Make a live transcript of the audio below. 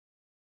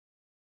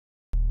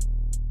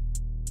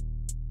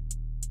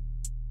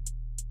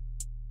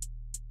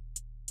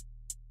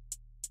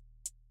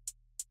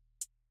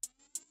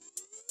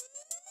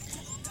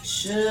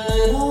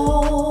Should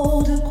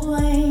old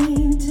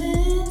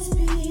acquaintance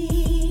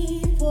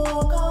be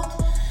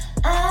forgot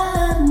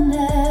and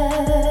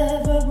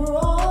never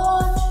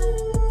brought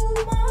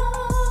to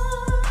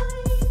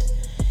mind?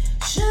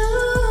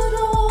 Should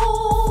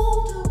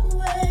old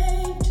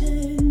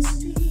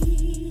acquaintance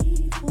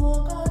be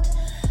forgot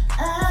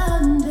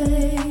and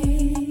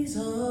days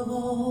of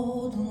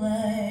old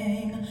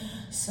lang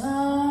syne?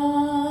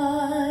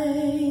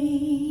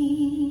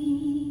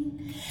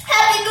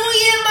 Happy New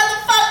Year,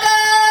 motherfuckers!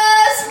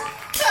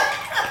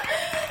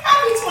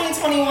 Happy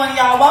 2021,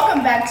 y'all.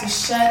 Welcome back to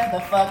Shut the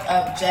Fuck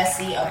Up,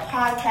 Jesse, a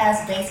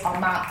podcast based on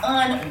my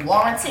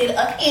unwarranted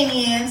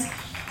opinions.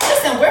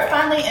 Listen, we're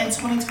finally in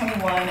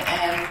 2021,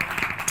 and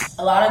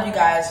a lot of you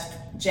guys,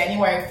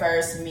 January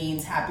 1st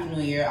means Happy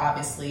New Year,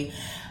 obviously.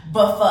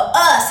 But for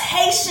us,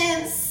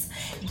 Haitians,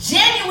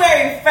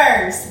 January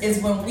 1st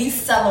is when we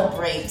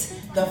celebrate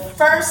the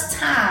first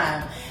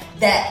time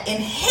that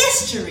in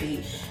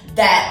history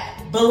that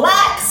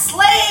Black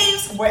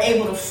slaves were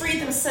able to free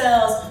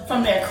themselves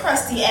from their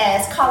crusty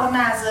ass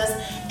colonizers,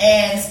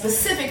 and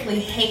specifically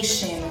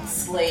Haitian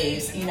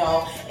slaves. You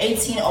know,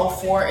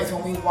 1804 is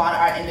when we won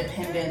our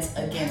independence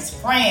against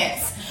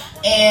France.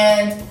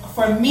 And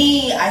for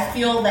me, I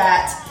feel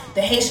that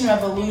the Haitian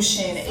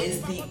Revolution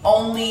is the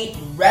only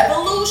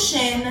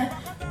revolution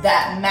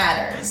that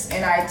matters.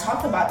 And I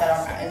talked about that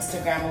on my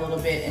Instagram a little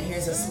bit, and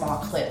here's a small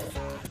clip.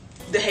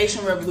 The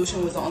Haitian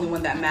Revolution was the only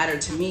one that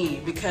mattered to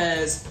me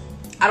because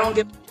I don't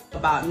give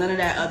about none of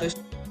that other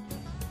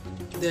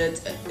the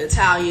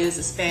Italians,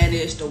 the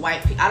Spanish, the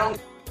white people. I don't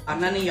give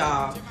about none of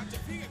y'all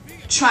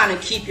trying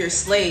to keep your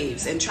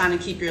slaves and trying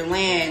to keep your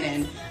land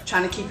and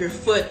trying to keep your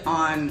foot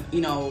on,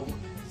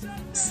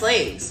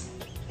 slaves.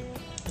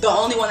 The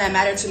only one that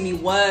mattered to me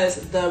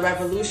was the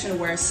revolution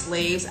where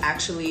slaves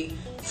actually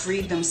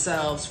freed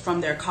themselves from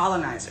their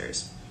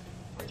colonizers.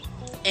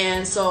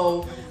 And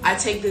so I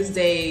take this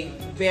day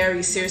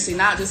very seriously,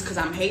 not just because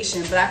I'm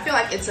Haitian, but I feel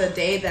like it's a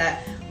day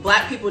that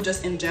Black people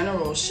just in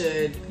general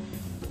should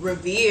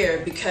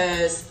revere,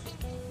 because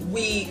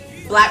we,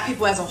 Black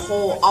people as a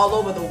whole, all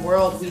over the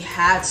world, we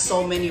had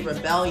so many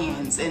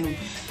rebellions,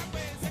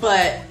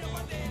 but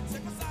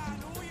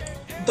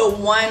the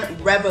one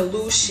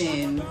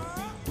revolution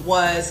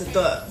was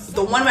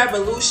the one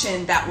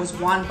revolution that was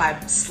won by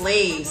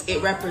slaves.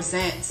 It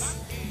represents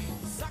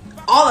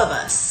all of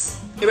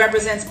us. It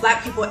represents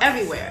Black people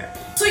everywhere.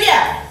 So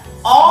yeah,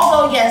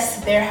 although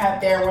yes,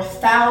 there were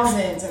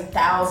thousands and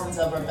thousands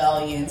of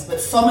rebellions, but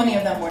so many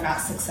of them were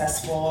not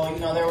successful.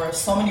 There were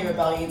so many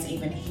rebellions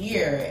even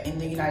here in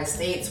the United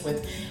States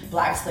with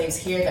Black slaves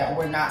here that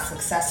were not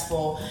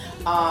successful.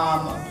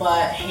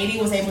 But Haiti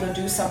was able to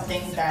do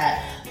something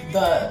that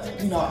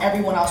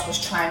everyone else was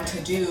trying to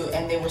do,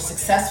 and they were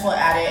successful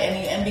at it.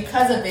 And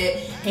because of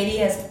it, Haiti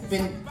has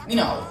been,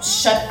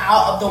 shut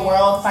out of the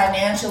world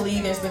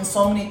financially. There's been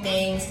so many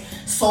things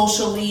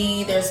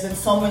socially. There's been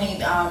so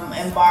many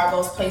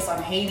embargoes placed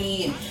on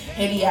Haiti, and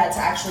Haiti had to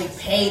actually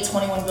pay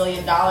 $21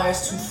 billion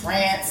to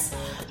France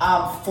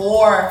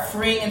for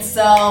freeing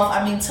itself.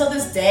 I mean, till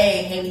this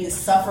day, Haiti is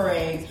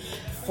suffering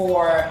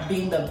for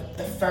being the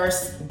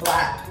first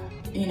Black,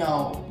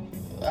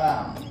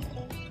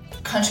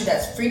 country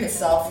that's freed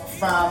itself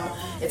from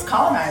its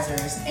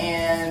colonizers.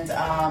 And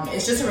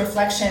it's just a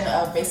reflection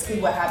of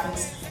basically what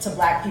happens to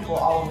Black people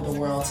all over the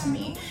world to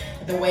me.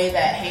 The way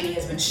that Haiti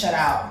has been shut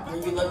out,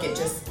 when you look at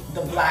just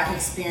the Black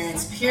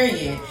experience,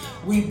 period,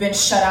 we've been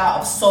shut out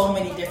of so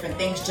many different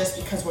things just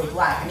because we're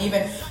Black. And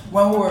even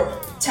when we were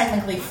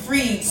technically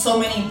freed, so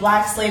many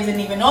Black slaves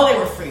didn't even know they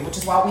were free, which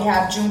is why we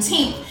have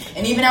Juneteenth.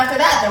 And even after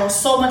that, there was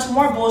so much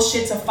more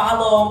bullshit to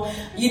follow,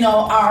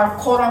 our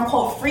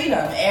quote-unquote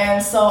freedom.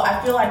 And so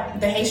I feel like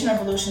the Haitian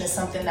Revolution is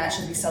something that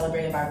should be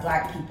celebrated by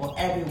Black people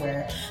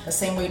everywhere. The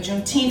same way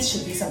Juneteenth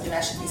should be something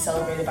that should be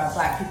celebrated by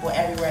Black people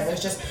everywhere.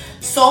 There's just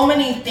so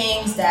many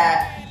things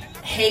that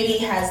Haiti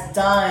has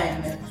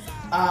done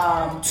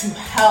to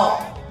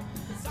help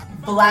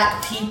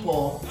Black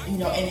people, in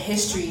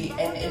history,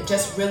 and it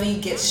just really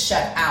gets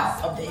shut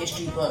out of the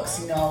history books.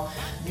 When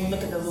you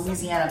look at the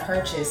Louisiana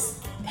Purchase,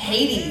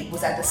 Haiti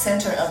was at the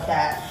center of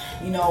that.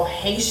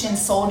 Haitian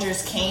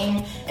soldiers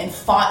came and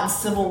fought in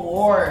civil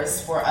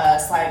wars for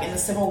us, like in the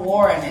Civil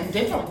War and in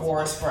different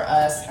wars for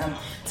us,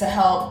 to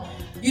help,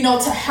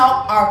 to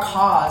help our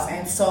cause.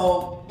 And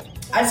so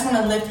I just want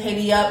to lift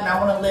Haiti up, and I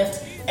want to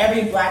lift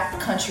every Black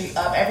country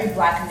up, every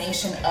Black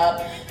nation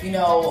up.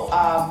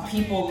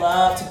 People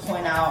love to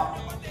point out,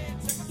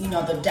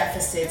 the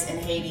deficits in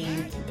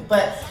Haiti,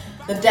 but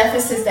the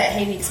deficits that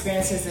Haiti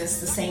experiences is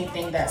the same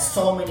thing that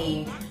so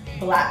many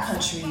Black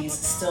countries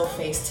still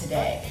face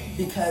today,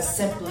 because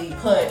simply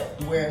put,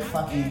 we're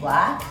fucking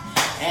Black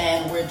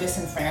and we're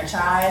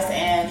disenfranchised.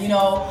 And I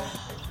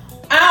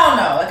don't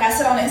know, like I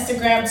said on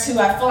Instagram too,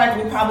 I feel like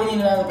we probably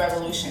need another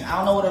revolution. I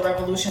don't know what a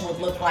revolution would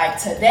look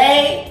like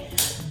today,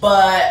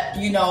 but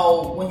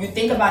when you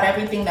think about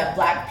everything that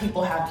Black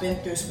people have been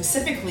through,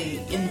 specifically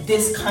in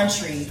this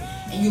country,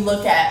 and you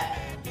look at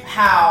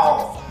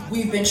how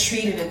we've been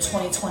treated in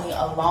 2020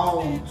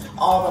 alone,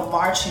 all the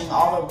marching,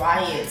 all the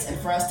riots, and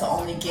for us to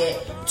only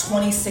get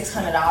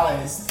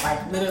 $2,600,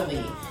 like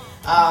literally.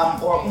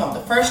 Or no,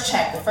 the first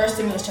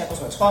stimulus check was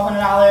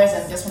 $1,200,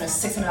 and this one is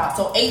 $600.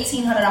 So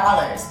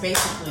 $1,800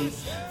 basically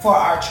for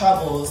our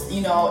troubles.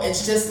 You know,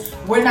 it's just,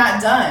 we're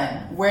not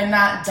done. We're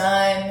not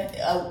done.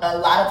 A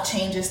lot of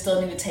changes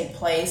still need to take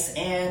place,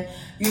 and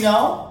you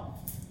know,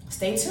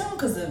 stay tuned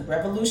because the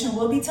revolution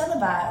will be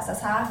televised.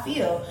 That's how I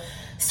feel.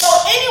 So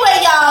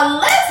anyway, y'all,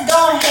 let's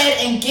go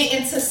ahead and get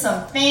into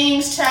some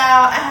things,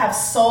 child. I have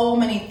so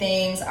many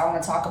things I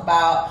want to talk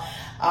about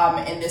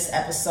in this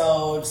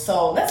episode.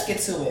 So let's get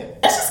to it.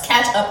 Let's just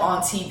catch up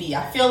on TV.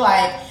 I feel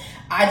like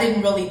I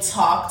didn't really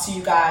talk to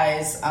you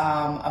guys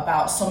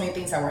about so many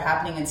things that were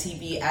happening in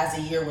TV as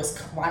the year was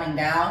winding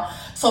down.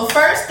 So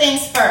first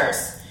things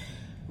first,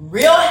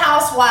 Real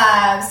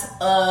Housewives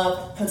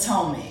of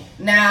Potomac.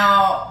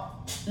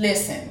 Now,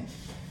 listen.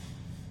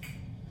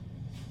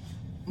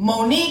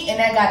 Monique in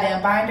that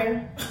goddamn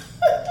binder.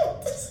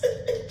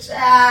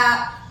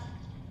 Child.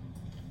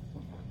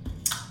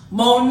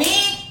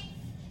 Monique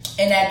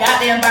in that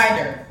goddamn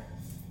binder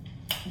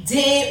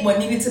did what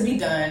needed to be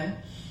done.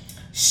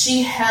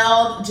 She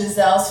held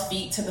Gizelle's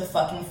feet to the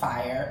fucking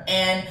fire,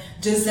 and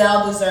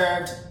Gizelle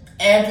deserved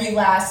every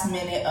last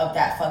minute of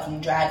that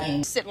fucking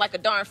dragging. Sitting like a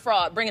darn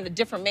fraud, bringing a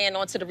different man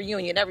onto the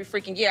reunion every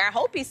freaking year. I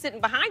hope he's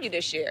sitting behind you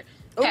this year,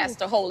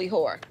 Pastor Holy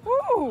Whore.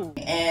 Ooh.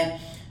 And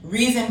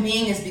reason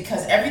being is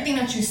because everything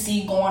that you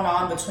see going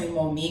on between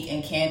Monique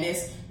and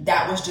Candace,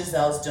 that was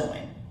Gizelle's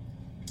doing.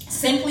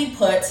 Simply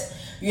put,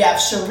 you have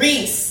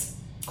Charisse,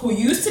 who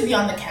used to be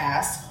on the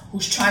cast,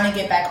 who's trying to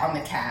get back on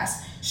the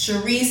cast.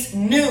 Charisse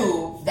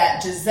knew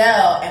that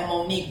Gizelle and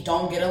Monique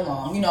don't get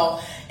along. You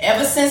know,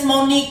 ever since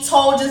Monique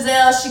told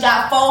Gizelle she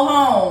got 4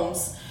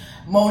 homes,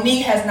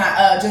 Gizelle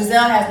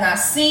has not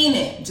seen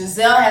it.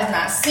 Gizelle has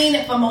not seen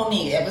it for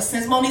Monique. Ever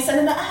since Monique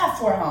said, I have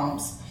 4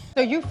 homes.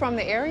 So you from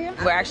the area?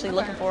 We're actually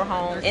looking for a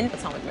home in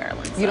Potomac,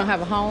 Maryland. So. You don't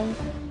have a home?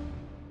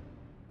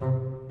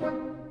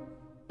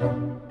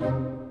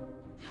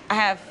 I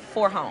have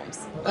 4 homes.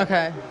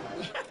 Okay.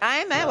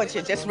 I ain't mad with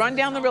you. Just run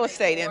down the real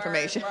estate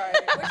information.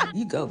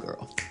 You go,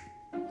 girl.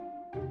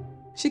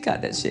 She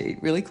caught that shade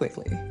really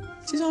quickly.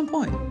 She's on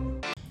point.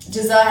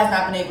 Gizelle has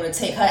not been able to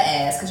take her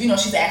ass because, you know,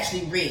 she's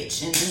actually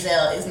rich and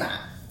Gizelle is not.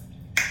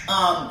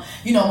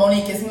 You know,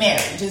 Monique is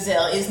married.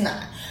 Gizelle is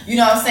not. You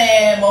know what I'm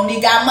saying?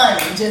 Monique got money.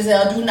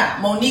 Gizelle do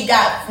not. Monique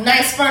got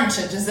nice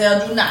furniture.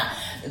 Gizelle do not.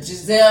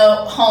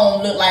 Gizelle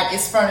home look like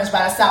it's furnished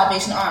by the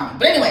Salvation Army.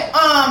 But anyway,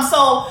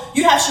 so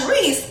you have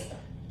Charisse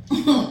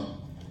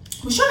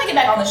who's trying to get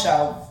back on the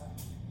show.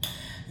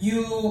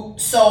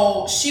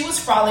 So she was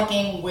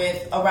frolicking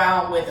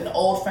around with an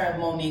old friend of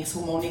Monique's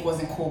who Monique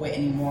wasn't cool with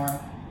anymore.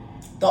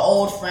 The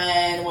old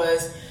friend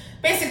was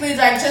basically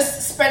like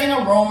just spreading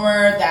a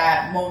rumor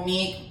that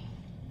Monique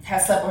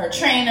had slept with her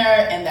trainer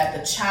and that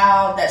the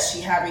child that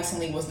she had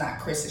recently was not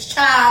Chris's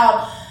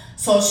child.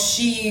 So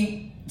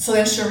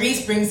then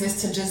Charisse brings this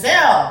to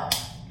Gizelle.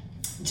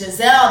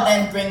 Gizelle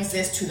then brings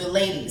this to the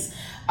ladies.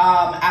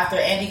 After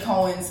Andy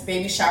Cohen's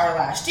baby shower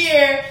last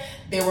year,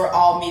 they were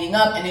all meeting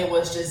up, and it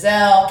was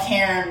Gizelle,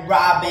 Karen,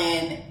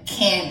 Robin,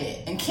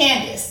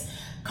 Candace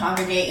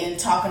congregating,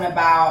 talking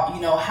about,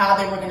 you know, how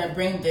they were going to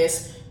bring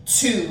this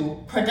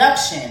to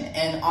production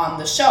and on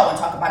the show and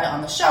talk about it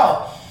on the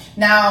show.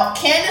 Now,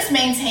 Candace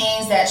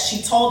maintains that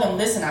she told them,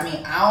 listen, I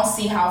mean, I don't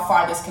see how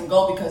far this can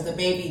go because the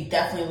baby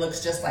definitely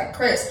looks just like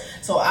Chris,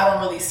 so I don't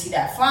really see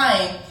that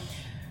flying.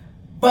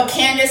 But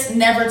Candace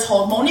never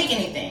told Monique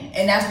anything,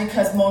 and that's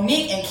because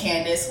Monique and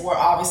Candace were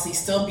obviously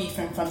still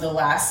beefing from the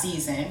last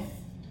season.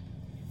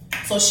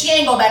 So she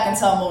ain't go back and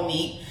tell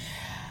Monique.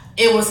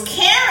 It was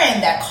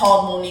Karen that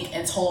called Monique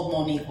and told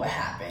Monique what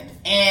happened.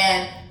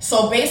 And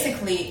so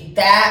basically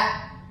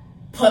that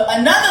put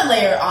another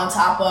layer on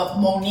top of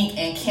Monique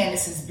and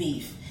Candace's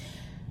beef.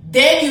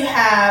 Then you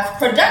have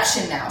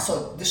production now.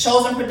 So the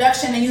show's in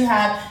production, and you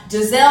have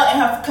Gizelle in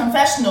her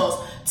confessionals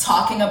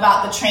talking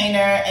about the trainer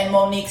and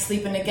Monique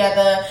sleeping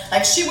together.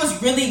 Like, she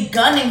was really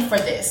gunning for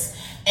this.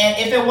 And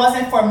if it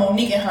wasn't for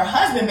Monique and her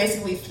husband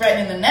basically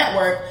threatening the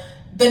network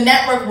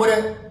would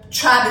have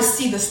tried to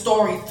see the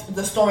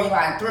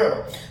storyline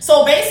through.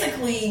 So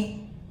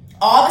basically,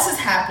 all this is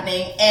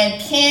happening, and I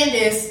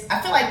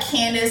feel like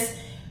Candace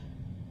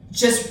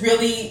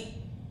really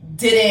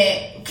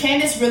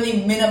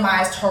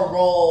minimized her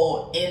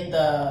role in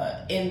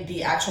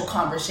the actual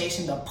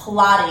conversation, the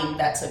plotting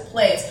that took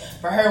place.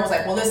 For her, it was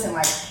like, well, listen,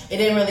 like, it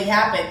didn't really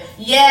happen.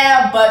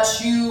 Yeah,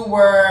 but you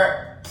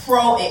were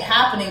pro it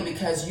happening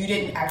because you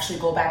didn't actually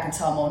go back and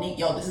tell Monique,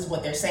 yo, this is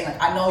what they're saying. Like,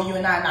 I know you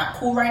and I are not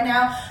cool right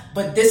now,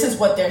 but this is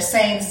what they're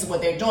saying, this is what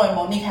they're doing.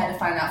 Monique had to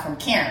find out from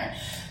Karen.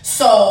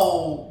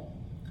 So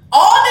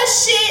all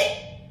this shit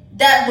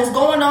that was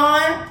going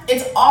on,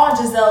 it's all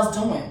Gizelle's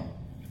doing.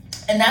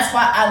 And that's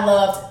why I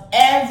loved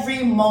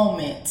every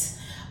moment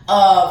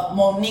of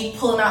Monique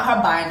pulling out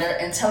her binder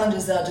and telling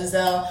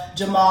Giselle,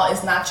 Jamal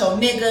is not your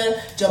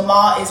nigga.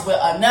 Jamal is with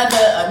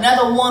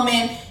another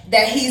woman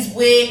that he's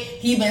with.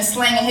 He been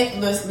slanging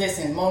his...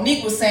 Listen,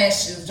 Monique was saying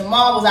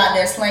Jamal was out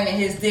there slanging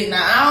his dick.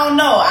 Now, I don't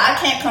know. I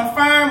can't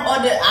confirm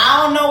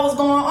I don't know what's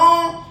going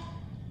on.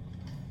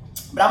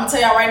 But I'm going to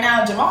tell y'all right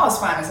now, Jamal is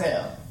fine as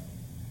hell.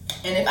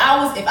 And if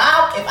I was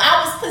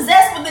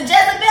possessed with the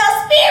Jezebel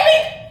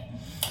spirit,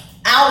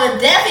 I would have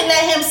definitely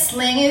let him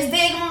sling his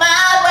dick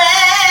my way.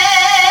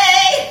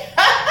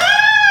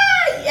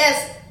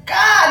 Yes,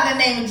 God, in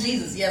the name of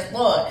Jesus. Yes,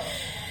 Lord.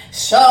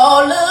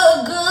 Sure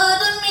look good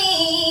to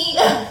me.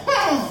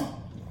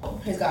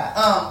 Praise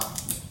God.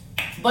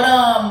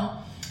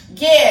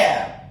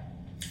 Yeah.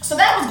 So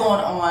that was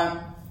going on.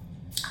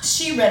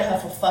 She read her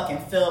for fucking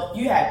filth.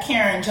 You had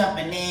Karen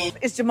jumping in.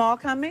 Is Jamal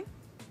coming?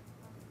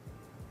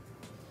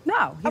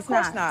 No, he's Of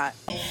course not.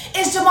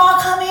 Is Jamal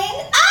coming?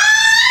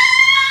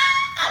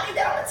 I need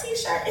that on a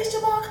t-shirt. Is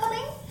Jamal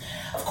coming?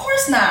 Of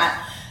course not.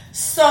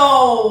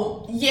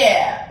 So,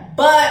 yeah.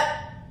 But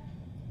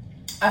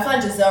I feel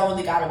like Giselle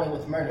really got away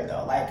with murder,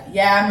 though. Like,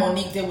 yeah,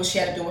 Monique did what she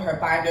had to do with her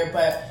binder,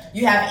 but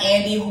you have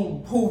Andy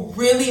who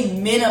really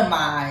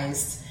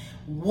minimized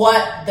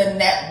what the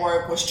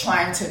network was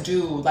trying to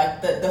do.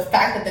 Like, the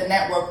fact that the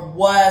network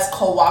was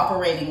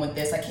cooperating with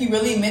this. Like, he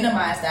really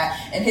minimized that.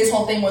 And his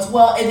whole thing was,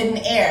 well, it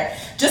didn't air.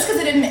 Just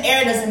because it didn't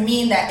air doesn't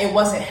mean that it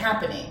wasn't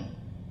happening.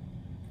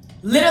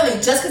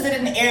 Literally, just because it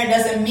didn't air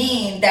doesn't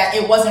mean that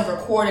it wasn't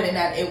recorded and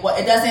that it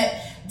doesn't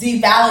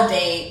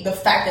devalidate the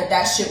fact that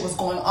that shit was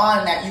going on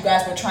and that you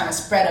guys were trying to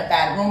spread a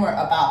bad rumor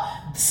about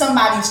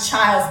somebody's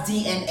child's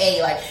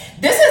DNA. Like,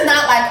 this is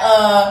not like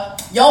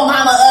your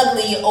mama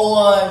ugly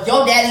or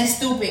your daddy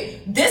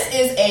stupid. This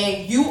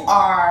is you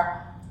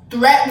are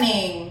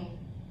threatening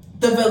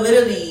the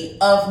validity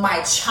of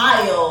my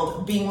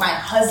child being my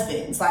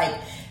husband's. Like,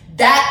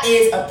 that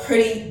is a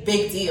pretty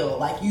big deal.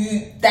 Like,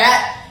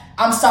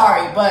 I'm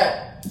sorry,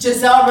 but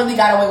Giselle really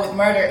got away with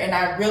murder, and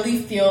I really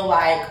feel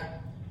like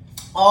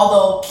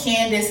although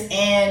Candace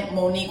and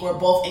Monique were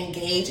both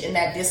engaged in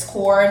that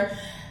discord,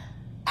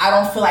 I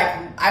don't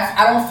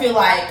feel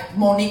like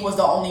Monique was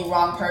the only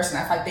wrong person.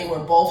 I feel like they were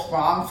both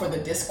wrong for the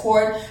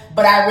discord.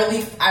 But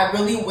I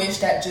really wish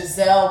that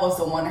Giselle was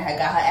the one that had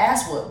got her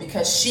ass whooped,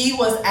 because she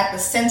was at the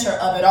center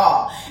of it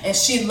all, and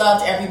she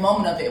loved every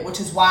moment of it, which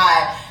is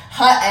why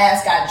her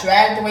ass got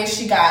dragged the way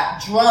she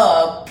got,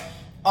 drugged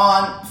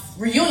on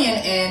reunion,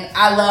 and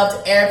I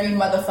loved every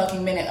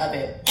motherfucking minute of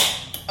it.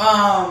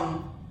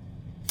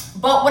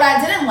 But what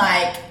I didn't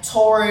like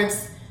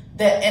towards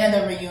the end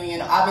of the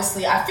reunion,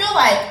 obviously, I feel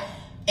like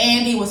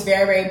Andy was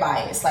very, very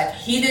biased. Like,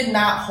 he did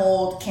not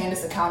hold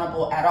Candace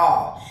accountable at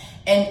all.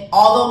 And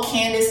although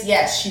Candace,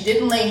 yes, she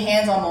didn't lay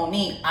hands on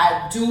Monique,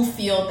 I do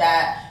feel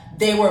that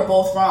they were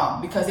both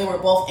wrong because they were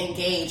both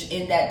engaged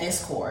in that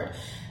discord.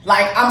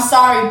 Like, I'm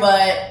sorry,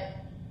 but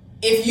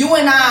if you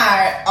and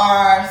I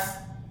are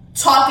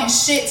talking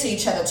shit to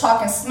each other,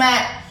 talking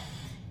smack,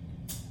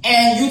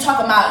 and you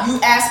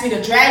asked me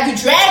to drag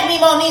me,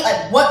 Monique,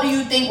 like, what do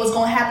you think was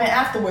gonna happen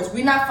afterwards?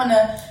 We're not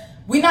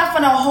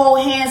gonna hold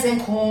hands and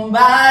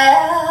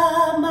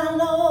kumbaya, my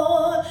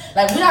lord.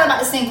 Like, we're not about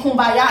to sing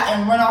kumbaya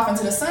and run off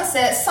into the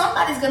sunset.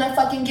 Somebody's gonna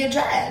fucking get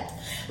dragged.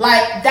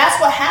 Like, that's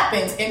what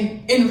happens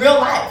in real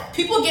life.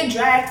 People get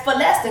dragged for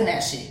less than that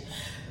shit.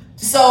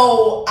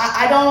 So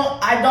I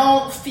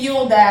don't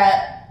feel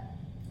that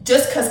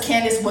just because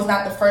Candace was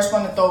not the first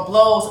one to throw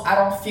blows, I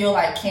don't feel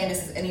like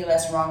Candace is any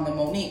less wrong than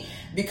Monique.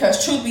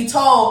 Because truth be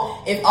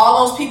told, if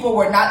all those people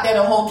were not there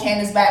to hold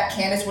Candace back,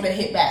 Candace would have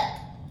hit back.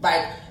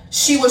 Like,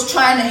 she was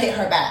trying to hit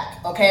her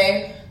back,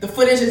 okay? The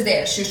footage is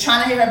there. She was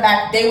trying to hit her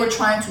back. They were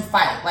trying to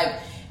fight. Like,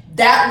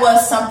 that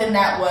was something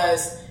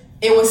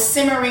it was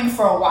simmering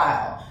for a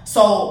while.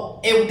 So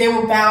they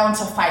were bound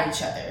to fight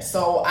each other.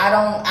 So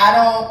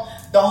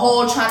the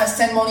whole trying to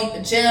send Monique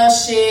to jail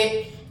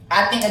shit,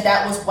 I think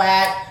that was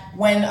whack.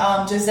 When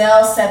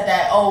Giselle said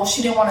that,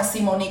 she didn't want to see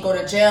Monique go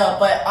to jail,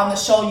 but on the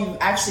show you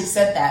actually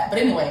said that. But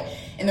anyway,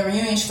 in the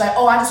reunion, she's like,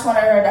 I just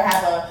wanted her to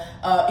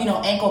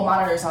have ankle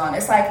monitors on.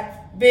 It's like,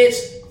 bitch,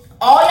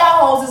 all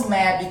y'all hoes is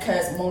mad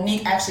because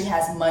Monique actually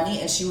has money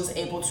and she was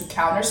able to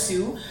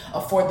countersue,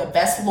 afford the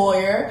best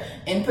lawyer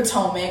in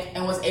Potomac,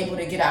 and was able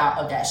to get out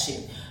of that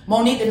shit.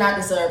 Monique did not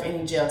deserve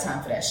any jail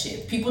time for that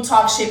shit. People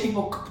talk shit,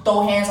 people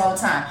throw hands all the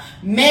time.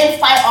 Men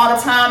fight all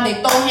the time, they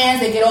throw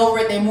hands, they get over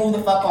it, they move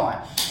the fuck on.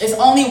 It's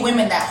only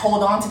women that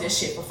hold on to this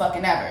shit for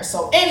fucking ever.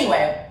 So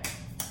anyway,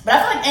 but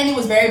I feel like Andy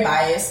was very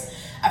biased.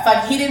 I feel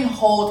like he didn't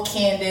hold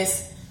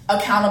Candace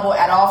accountable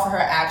at all for her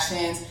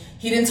actions.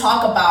 He didn't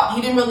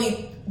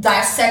really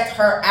dissect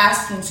her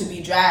asking to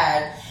be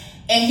dragged.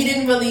 And he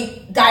didn't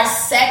really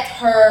dissect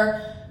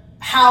her,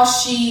 how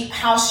she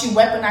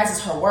weaponizes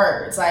her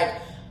words. Like,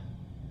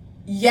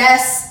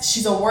 yes,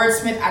 she's a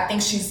wordsmith. I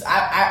think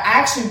I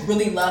actually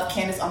really love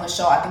Candace on the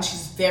show. I think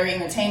she's very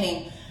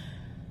entertaining.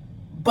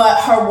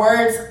 But her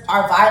words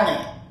are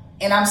violent.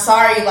 And I'm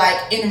sorry,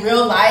 like, in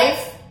real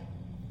life,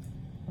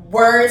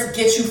 words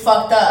get you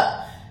fucked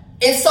up.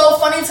 it's so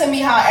funny to me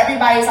how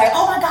everybody's like,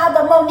 oh my God,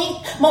 but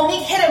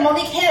Monique hit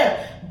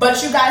her.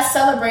 But you guys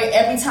celebrate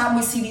every time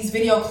we see these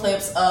video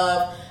clips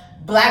of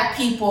black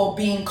people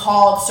being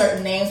called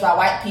certain names by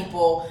white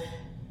people.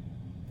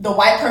 The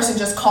white person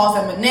just calls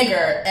them a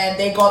nigger, and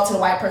they go up to the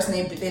white person,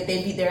 they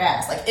beat their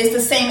ass. Like, it's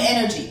the same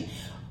energy.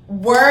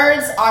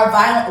 Words are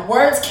violent.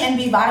 Words can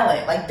be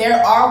violent. Like,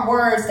 there are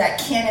words that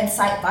can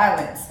incite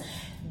violence.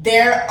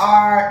 There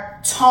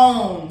are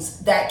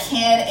tones that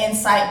can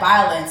incite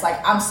violence. Like,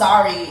 I'm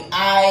sorry,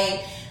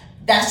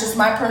 that's just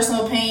my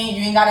personal opinion.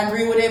 You ain't gotta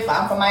agree with it, but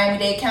I'm from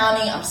Miami-Dade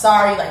County. I'm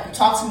sorry, like, you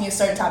talk to me a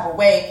certain type of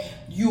way,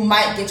 you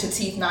might get your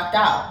teeth knocked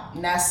out.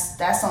 And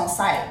that's on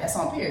sight. That's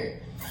on period.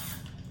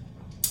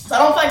 So I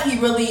don't feel like he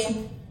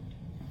really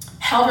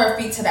held her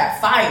feet to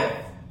that fire.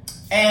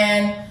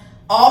 And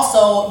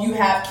also, you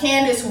have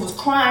Candace, who was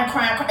crying.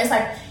 It's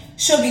like,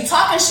 she'll be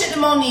talking shit to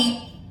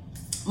Monique.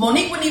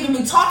 Monique wouldn't even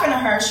be talking to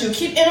her. She'll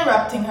keep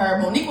interrupting her.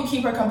 Monique will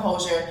keep her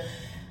composure.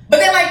 But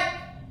then, like,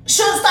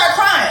 she'll start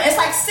crying. It's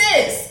like,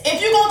 sis, if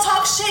you're gonna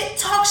talk shit.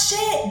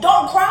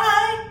 Don't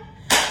cry.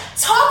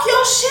 Talk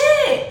your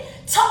shit.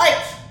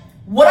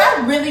 What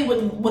I really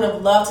would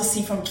have loved to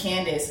see from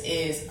Candace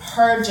is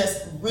her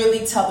just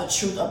really tell the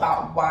truth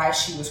about why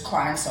she was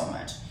crying so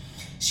much.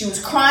 She was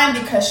crying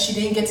because she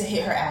didn't get to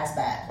hit her ass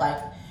back.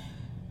 Like,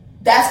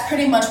 that's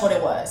pretty much what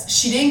it was.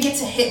 She didn't get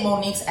to hit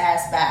Monique's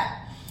ass back.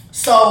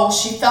 So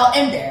she felt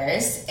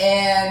embarrassed,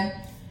 and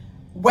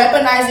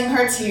weaponizing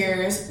her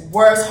tears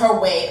was her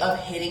way of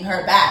hitting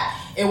her back.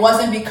 It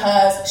wasn't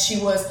because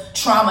she was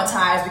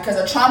traumatized, because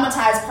a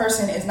traumatized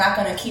person is not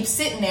going to keep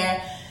sitting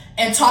there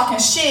and talking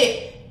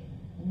shit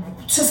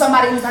to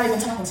somebody who's not even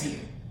talking to you.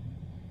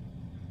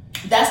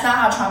 That's not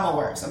how trauma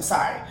works. I'm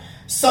sorry.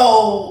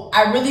 So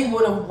I really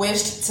would have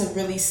wished to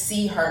really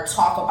see her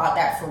talk about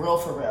that for real.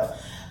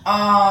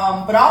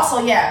 But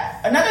also,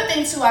 yeah, another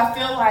thing too, I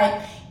feel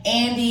like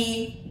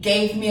Andy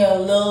gave me a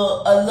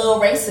little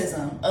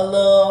racism, a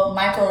little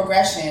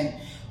microaggression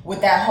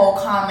with that whole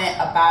comment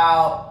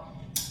about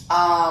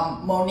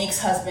Monique's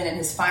husband and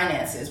his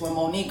finances, when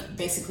Monique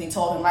basically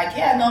told him, like,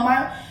 yeah, no,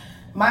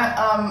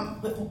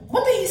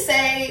 what did he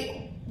say?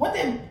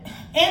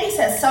 Andy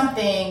said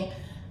something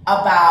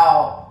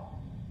about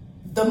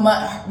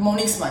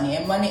Monique's money,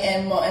 and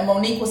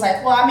Monique was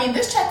like, well, I mean,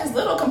 this check is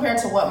little compared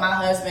to what my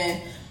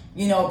husband,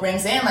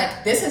 brings in.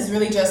 Like, this is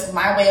really just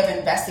my way of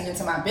investing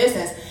into my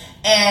business.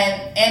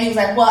 And Andy was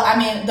like, well, I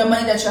mean, the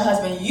money that your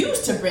husband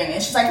used to bring in.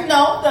 She's like,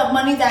 no, the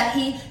money that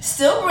he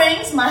still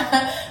brings. My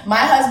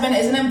husband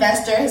is an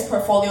investor. His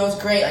portfolio is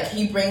great. Like,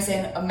 he brings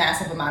in a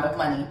massive amount of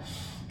money.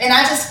 And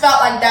I just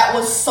felt like that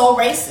was so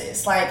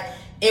racist. Like,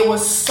 it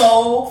was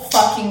so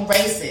fucking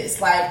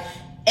racist. Like,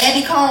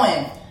 Andy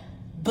Cohen,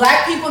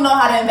 black people know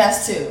how to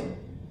invest too.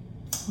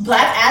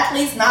 Black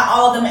athletes, not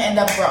all of them end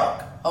up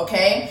broke,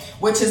 okay?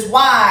 Which is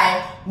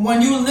why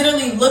when you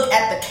literally look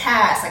at the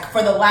cast, like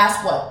for the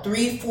last,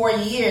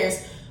 3-4 years,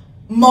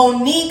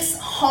 Monique's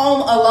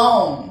home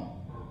alone,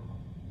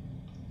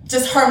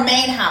 just her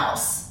main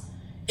house,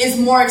 is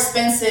more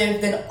expensive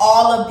than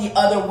all of the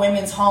other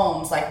women's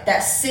homes, like,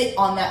 that sit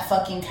on that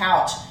fucking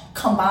couch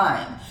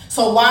combined.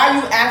 So why are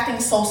you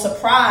acting so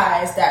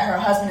surprised that her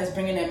husband is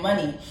bringing in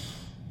money?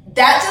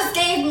 That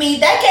gave me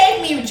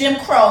Jim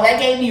Crow.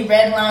 That gave me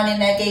redlining.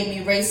 That gave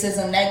me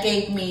racism. That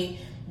gave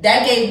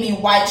me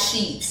white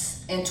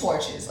sheets and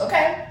torches.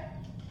 Okay?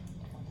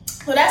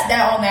 So that's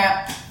that on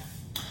that.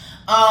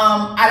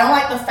 I don't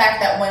like the fact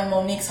that when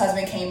Monique's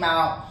husband came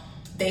out,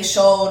 they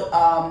showed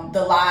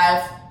the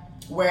live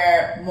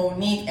where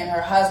Monique and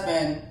her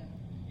husband,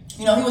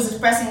 he was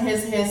expressing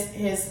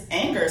his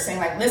anger, saying,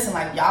 like, listen,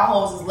 like, y'all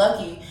hoes is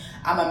lucky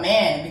I'm a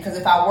man, because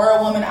if I were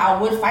a woman,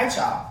 I would fight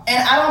y'all.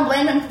 And I don't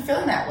blame him for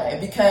feeling that way,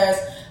 because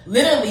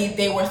literally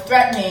they were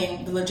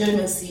threatening the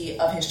legitimacy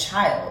of his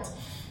child.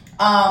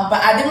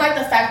 But I didn't like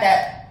the fact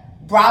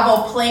that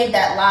Bravo played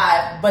that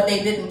live, but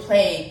they didn't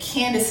play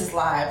Candace's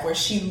live, where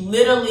she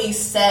literally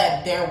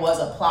said there was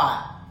a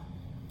plot.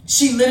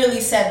 She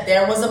literally said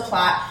there was a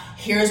plot.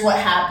 Here's what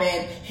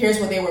happened. Here's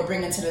what they were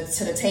bringing to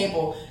the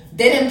table.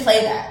 They didn't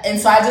play that. And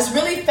so I just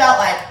really felt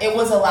like it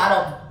was a lot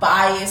of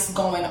bias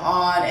going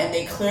on, and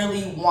they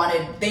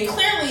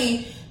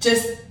clearly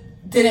just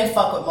didn't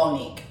fuck with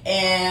Monique.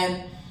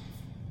 And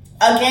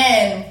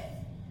again,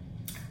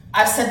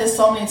 I've said this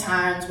so many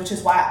times, which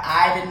is why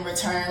I didn't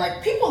return.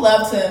 Like, people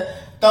love to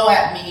throw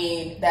at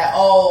me that,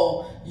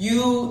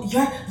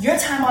 your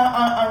time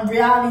on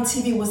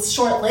reality TV was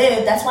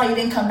short-lived. That's why you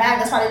didn't come back.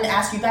 That's why I didn't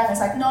ask you back. And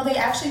it's like, no, they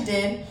actually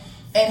did.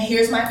 And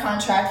here's my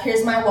contract.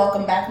 Here's my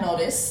welcome back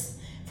notice.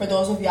 For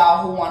those of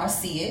y'all who want to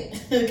see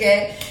it,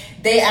 okay?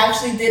 They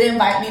actually did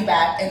invite me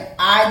back, and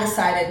I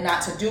decided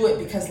not to do it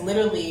because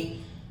literally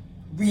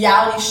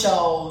reality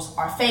shows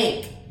are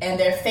fake, and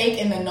they're fake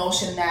in the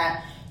notion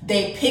that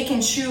they pick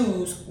and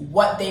choose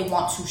what they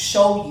want to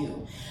show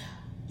you.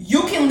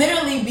 You can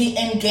literally be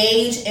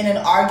engaged in an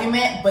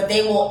argument, but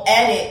they will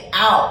edit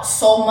out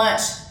so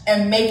much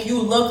and make you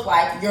look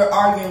like you're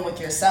arguing with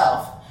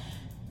yourself.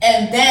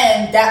 And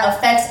then that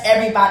affects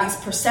everybody's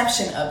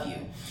perception of you.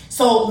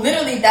 So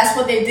literally, that's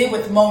what they did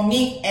with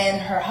Monique and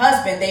her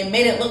husband. They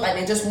made it look like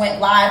they just went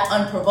live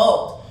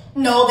unprovoked.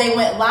 No, they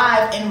went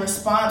live in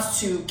response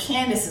to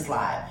Candace's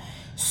live.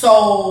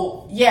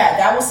 So yeah,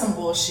 that was some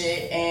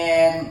bullshit,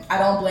 and I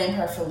don't blame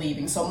her for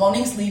leaving. So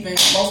Monique's leaving.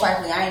 Most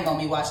likely, I ain't gonna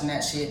be watching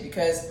that shit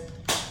because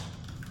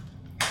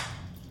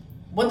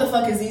what the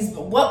fuck is these?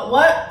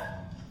 What?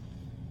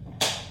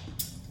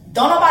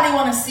 Don't nobody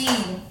want to see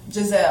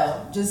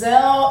Giselle.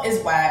 Giselle is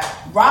whack.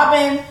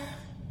 Robin,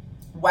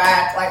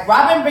 whack. Like,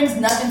 Robin brings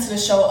nothing to the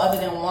show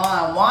other than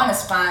Juan. Juan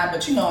is fine,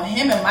 but you know,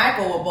 him and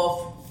Michael were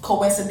both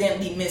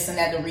coincidentally missing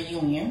at the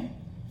reunion.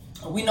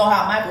 We know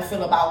how Michael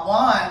feel about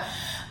Juan.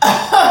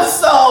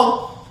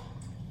 So,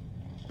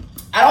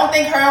 I don't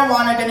think her and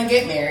Juan are going to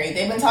get married.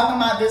 They've been talking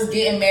about this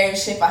getting married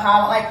shit for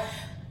how long. Like,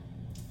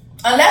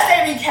 unless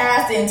they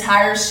recast the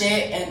entire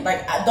shit, and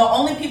like, the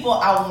only people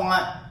I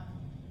want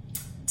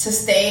to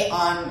stay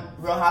on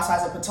Real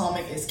Housewives of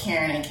Potomac is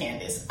Karen and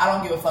Candace. I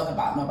don't give a fuck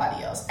about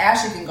nobody else.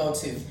 Ashley can go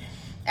too.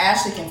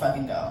 Ashley can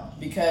fucking go.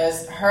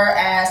 Because her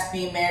ass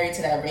being married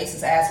to that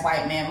racist ass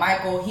white man,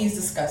 Michael, he's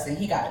disgusting.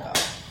 He gotta go.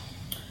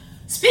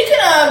 Speaking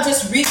of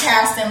just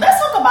recasting,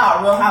 let's talk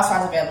about Real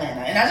Housewives of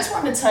Atlanta. And I just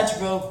wanted to touch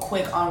real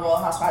quick on Real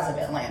Housewives of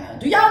Atlanta.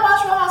 Do y'all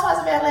watch Real Housewives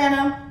of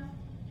Atlanta?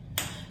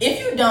 If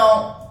you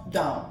don't.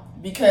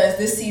 Because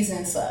this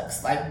season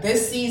sucks. Like,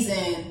 this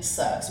season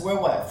sucks. We're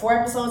what, 4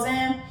 episodes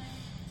in?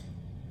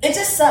 It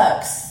just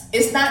sucks.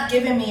 It's not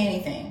giving me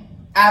anything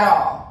at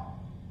all.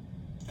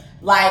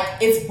 Like,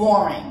 it's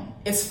boring.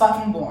 It's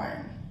fucking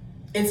boring.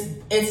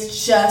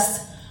 It's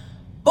just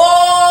boring.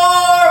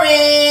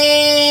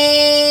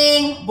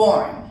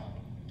 Boring.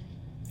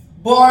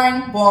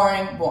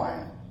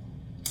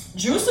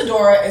 Drew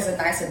Sidora is a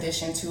nice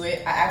addition to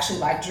it. I actually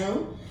like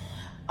Drew.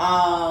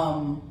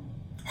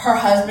 Her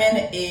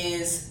husband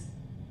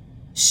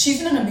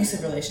she's in an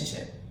abusive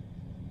relationship.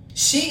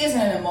 She is in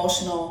an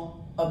emotionally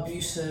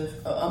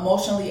abusive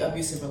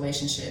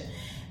relationship,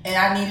 and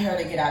I need her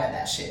to get out of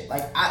that shit.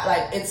 Like,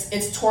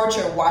 it's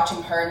torture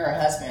watching her and her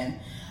husband.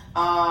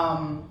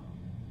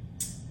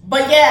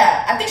 But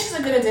yeah, I think she's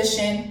a good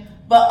addition.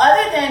 But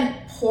other than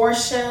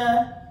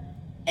Portia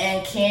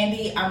and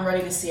Kandi, I'm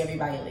ready to see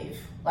everybody leave.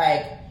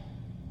 Like,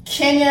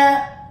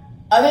 Kenya,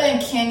 other than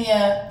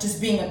Kenya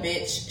just being a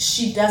bitch,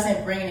 she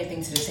doesn't bring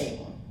anything to the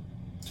table.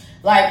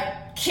 Like,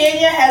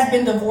 Kenya has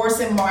been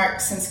divorcing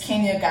Mark since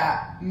Kenya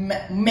got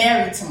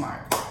married to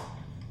Mark.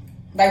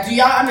 Like, do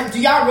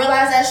y'all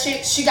realize that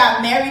shit? She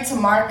got married to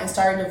Mark and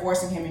started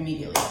divorcing him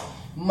immediately.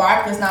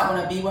 Mark does not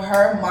want to be with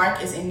her.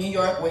 Mark is in New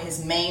York with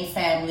his main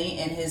family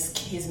and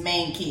his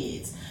main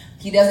kids.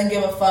 He doesn't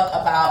give a fuck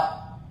about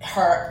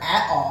her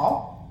at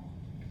all.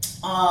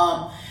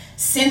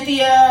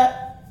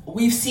 Cynthia,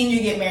 we've seen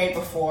you get married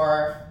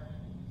before.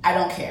 I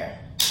don't care.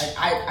 Like,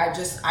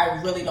 I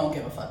really don't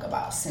give a fuck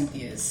about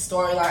Cynthia's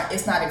storyline.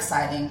 It's not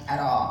exciting at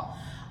all.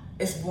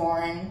 It's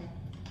boring.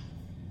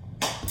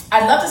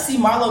 I'd love to see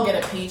Marlo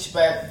get a peach,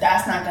 but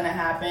that's not going to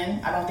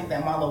happen. I don't think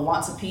that Marlo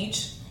wants a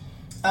peach.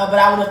 But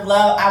I would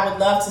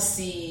love to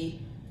see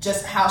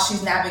just how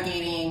she's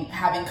navigating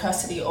having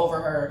custody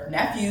over her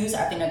nephews.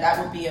 I think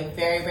that would be a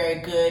very,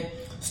 very good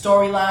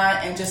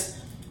storyline. And just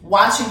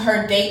watching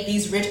her date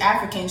these rich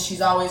Africans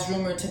she's always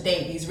rumored to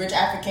date. These rich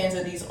Africans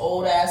are these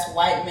old ass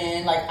white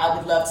men. Like, I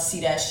would love to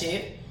see that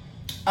shit.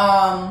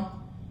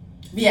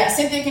 Yeah,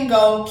 Cynthia can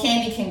go.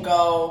 Kandi can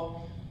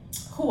go.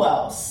 Who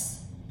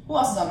else? Who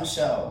else is on the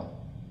show?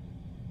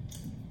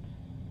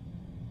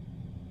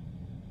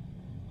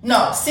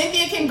 No,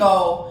 Cynthia can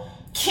go.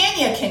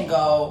 Kenya can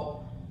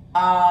go.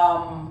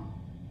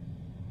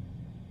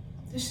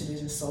 This shit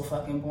is just so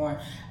fucking boring.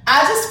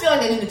 I just feel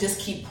like they need to just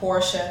keep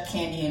Portia,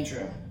 Kandi, and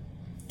Drew.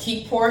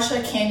 Keep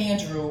Portia, Kandi,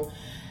 and Drew.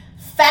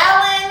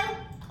 Fallon,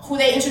 who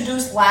they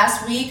introduced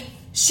last week,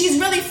 she's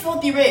really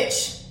filthy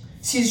rich.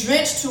 She's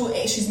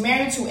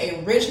married to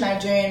a rich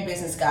Nigerian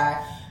business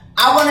guy.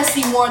 I want to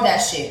see more of that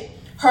shit.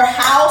 Her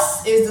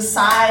house is the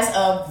size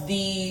of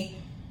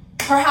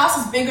her house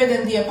is bigger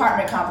than the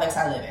apartment complex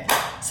I live in.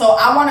 So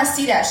I want to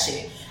see that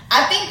shit.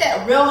 I think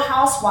that Real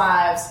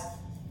Housewives,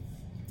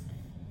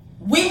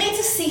 we need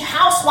to see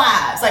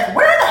housewives. Like,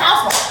 where are the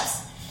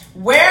housewives?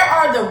 Where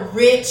are the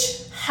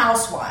rich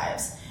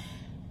housewives?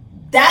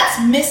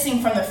 That's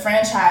missing from the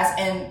franchise,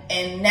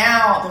 and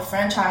now the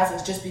franchise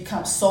has just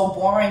become so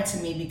boring to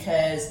me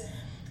because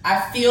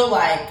I feel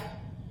like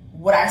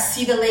what I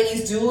see the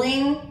ladies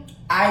doing,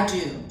 I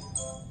do.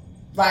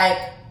 Like,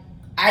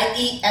 I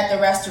eat at the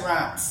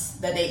restaurants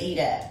that they eat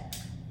at.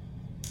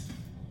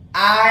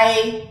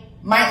 I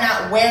might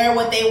not wear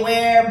what they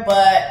wear,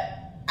 but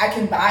I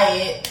can buy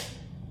it.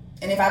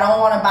 And if I don't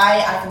want to buy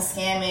it, I can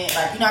scam it.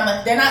 Like, you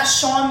know, they're not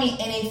showing me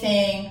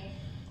anything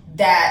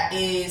that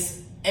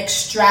is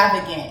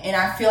extravagant, and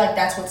I feel like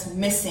that's what's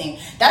missing.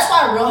 That's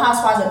why Real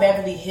Housewives of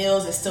Beverly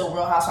Hills is still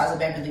Real Housewives of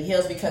Beverly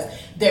Hills, because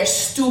they're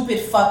stupid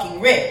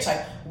fucking rich.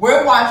 Like,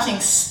 we're watching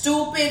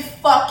stupid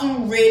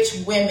fucking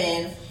rich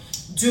women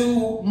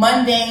do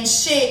mundane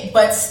shit,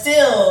 but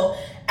still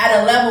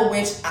at a level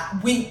which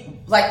we,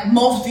 like,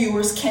 most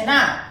viewers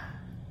cannot.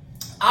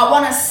 I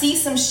want to see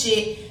some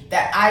shit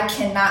that I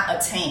cannot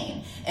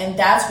attain. And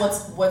that's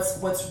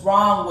what's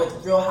wrong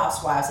with Real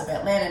Housewives of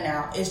Atlanta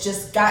now. It's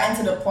just gotten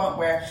to the point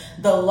where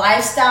the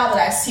lifestyle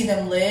that I see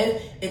them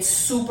live, it's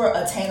super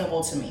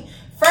attainable to me.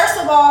 First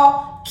of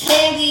all,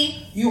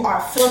 Kandi, you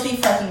are filthy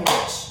fucking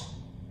rich.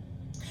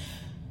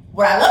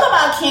 What I love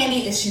about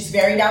Kandi is she's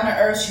very down to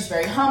earth, she's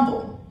very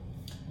humble.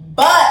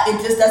 But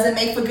it just doesn't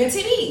make for good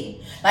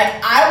TV. Like,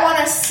 I want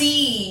to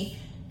see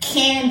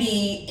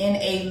Kandi in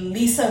a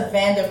Lisa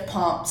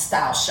Vanderpump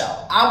style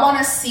show. I want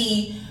to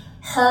see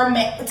her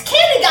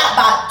Kandi got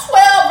about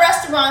 12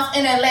 restaurants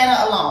in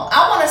Atlanta alone.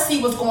 I want to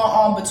see what's going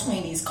on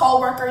between these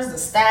co-workers, the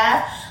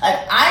staff. Like,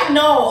 I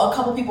know a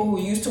couple people who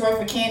used to work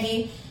for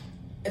Kandi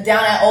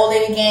down at Old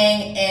Lady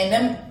Gang, and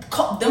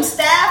them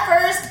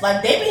staffers,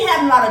 like, they be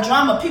having a lot of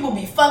drama. People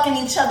be fucking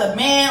each other,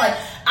 man. Like,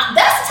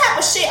 that's the type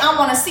of shit I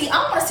want to see.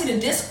 I want to see the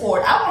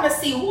discord. I want to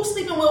see who's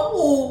sleeping with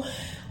who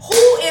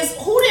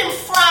didn't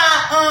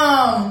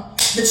fry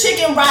the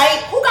chicken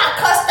right, who got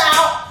cussed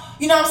out,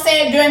 you know what I'm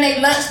saying, during their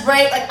lunch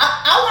break. Like,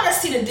 I want to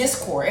see the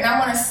discord, and I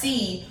want to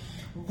see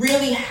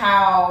really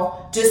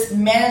how just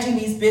managing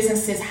these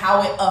businesses,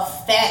 how it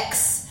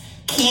affects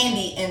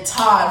Kandi and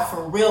Todd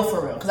for real.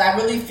 Because I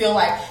really feel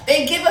like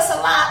they give us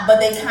a lot, but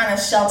they kind of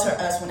shelter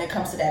us when it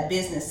comes to that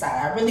business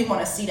side. I really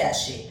want to see that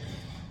shit.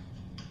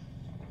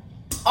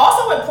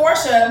 Also with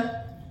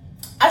Porsha,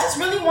 I just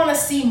really want to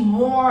see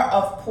more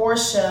of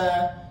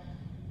Porsha.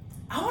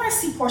 I want to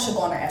see Porsha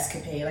go on an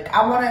escapade. Like,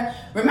 I want to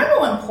remember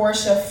when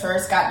Porsha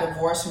first got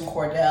divorced from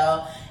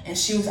Cordell, and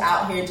she was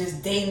out here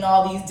just dating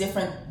all these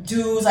different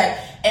dudes. Like,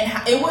 and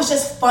it was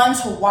just fun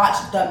to watch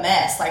the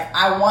mess. Like,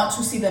 I want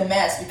to see the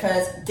mess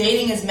because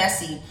dating is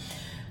messy.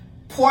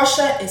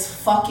 Porsha is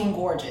fucking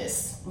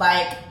gorgeous.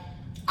 Like,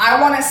 I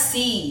want to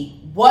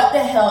see what the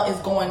hell is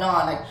going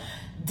on. Like,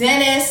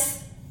 Dennis,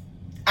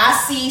 I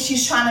see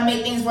she's trying to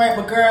make things work,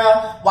 but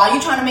girl, while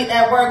you trying to make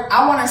that work,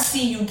 I want to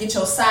see you get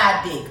your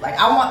side dick. Like,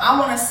 I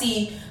want to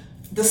see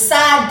the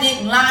side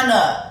dick line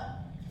up.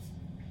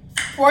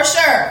 For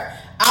sure.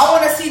 I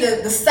want to see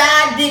the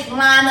side dick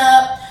line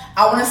up.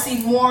 I want to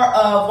see more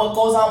of what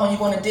goes on when you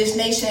go into Dish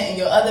Nation and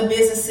your other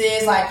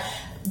businesses. Like,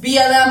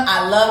 BLM,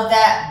 I love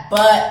that,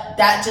 but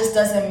that just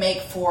doesn't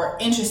make for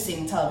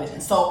interesting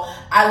television. So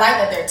I like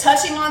that they're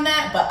touching on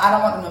that, but I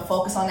don't want them to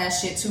focus on that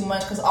shit too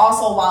much, because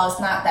also, while it's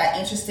not that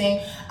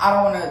interesting, I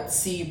don't want to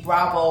see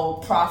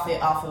Bravo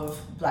profit off of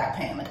Black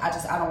Pain. Like, I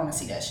don't want to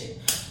see that shit.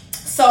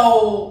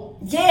 So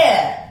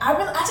yeah, and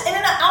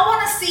then I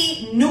want to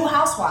see new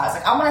housewives.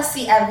 Like, I want to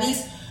see at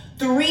least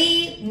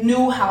 3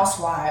 new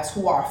housewives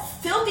who are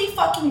filthy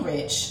fucking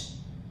rich,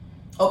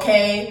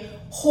 okay,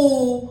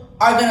 who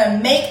are gonna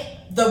make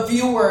the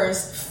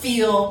viewers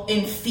feel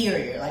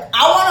inferior. Like,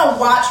 I want to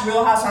watch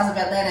Real Housewives of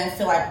Atlanta and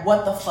feel like,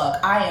 what the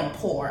fuck? I am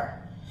poor.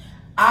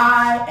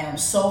 I am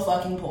so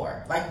fucking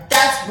poor. Like,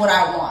 that's what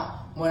I want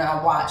when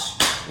I watch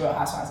Real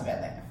Housewives of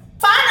Atlanta.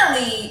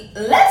 Finally,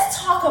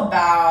 let's talk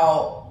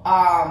about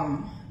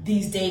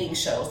these dating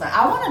shows. Now,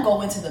 I want to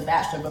go into The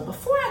Bachelor, but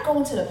before I go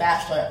into The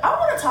Bachelor, I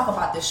want to talk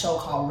about this show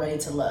called Ready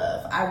to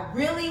Love. I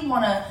really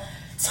want to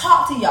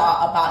talk to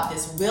y'all about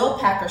this Will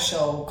Packer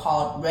show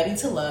called Ready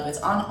to Love. It's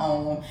on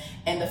OWN,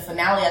 and the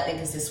finale, I think,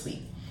 is this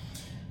week.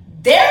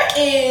 There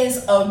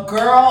is a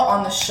girl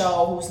on the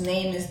show whose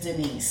name is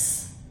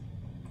Denise.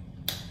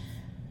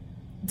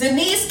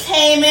 Denise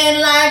came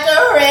in like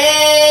a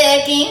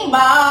wrecking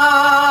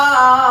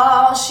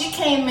ball. She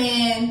came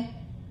in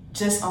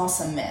just on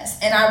some mess.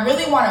 And I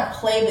really want to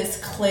play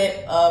this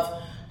clip of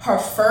her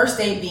first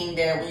day being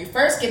there. When you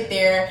first get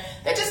there,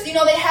 they're just, they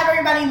have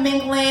everybody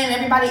mingling,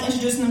 everybody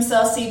introducing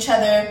themselves to each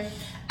other.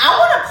 I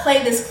want to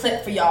play this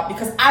clip for y'all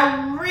because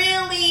I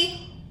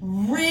really,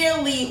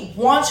 really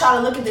want y'all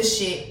to look at this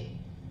shit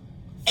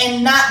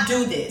and not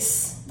do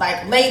this.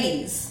 Like,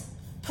 ladies,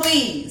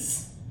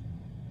 please,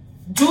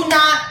 do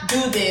not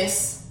do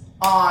this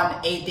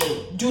on a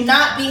date. Do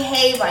not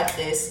behave like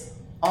this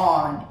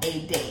on a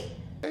date.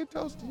 Hey,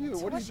 toast to you.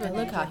 What are you doing?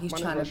 Look how he's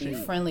trying to be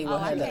friendly with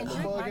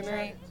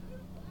her.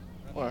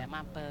 What?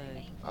 My bug.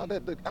 Oh,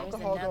 the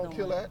alcohol don't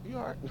kill that. You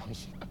all right?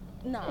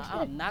 No,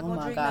 I'm not gonna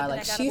drink. Oh my God,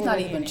 like, she's not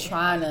even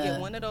trying get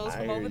one of those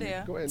from over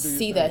there.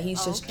 See that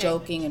he's just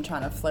joking and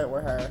trying to flirt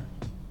with her.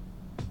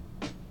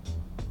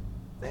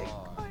 Go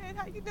ahead,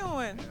 how you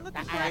doing? Looking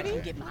I pretty.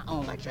 gotta get my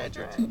own. Like that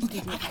dress. I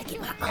gotta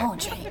get my own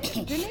drink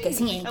because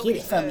he ain't get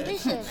it from me.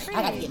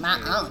 I gotta get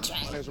my own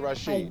drink. My name's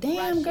Rashid. Like,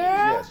 damn, girl.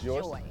 Yes,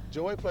 yours.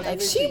 Joy, pleasure Like,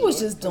 to meet she you. was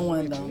Joy. just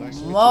Pleasure to doing meet the you. Nice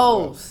to meet you.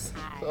 most.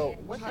 So,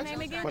 What's your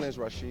name again? My name's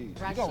Rashid.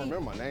 You don't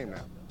remember my name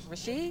now.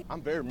 Rashid?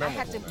 I'm very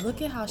memorable. now.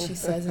 Look at how she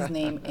says his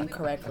name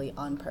incorrectly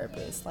on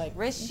purpose. Like,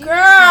 Rashid.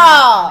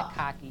 girl,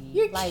 Cocky.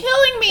 you're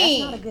killing me.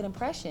 That's not a good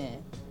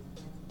impression.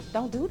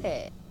 Don't do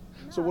that.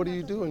 So what do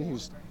you do in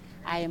Houston?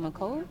 I am a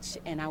coach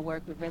and I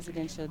work with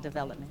residential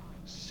development.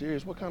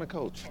 Serious? What kind of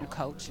coach? A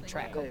coach, a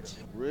track coach.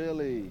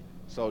 Really?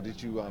 So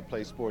did you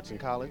play sports in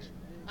college?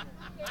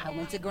 I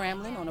went to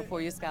Grambling on a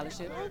 4-year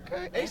scholarship.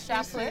 Okay. And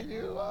shot put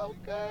HBCU.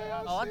 Okay.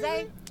 I all see.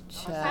 day.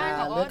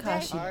 Child, look how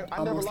she I never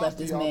almost lost left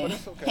to this y'all, but man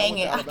it's okay.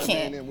 hanging. went I down to that man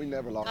can't. and we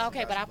never lost.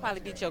 Okay, but I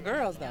probably beat your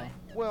girls though.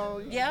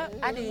 Well, Yeah,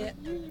 I did.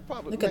 you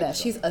probably Look at maybe that.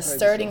 so. She's Maybe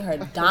asserting so. her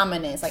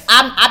dominance. Like,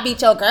 I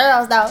beat your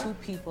girls, though. 2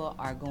 people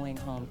are going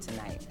home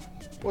tonight.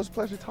 Well, it's a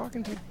pleasure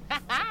talking to you.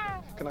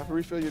 Can I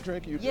refill your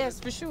drink? You Yes,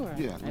 for sure.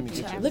 Yeah, let me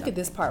get you. Look at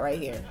this part right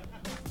here.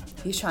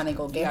 He's trying to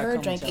go get gotta her a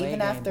come drink with your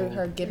even A after game,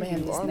 her giving him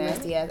You this are, man.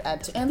 nasty ass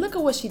attitude. And look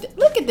at what she did.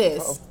 Look at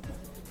this.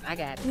 I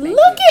got it.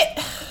 Look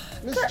at.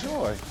 Miss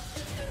Joy.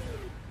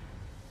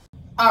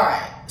 All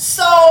right.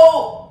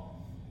 So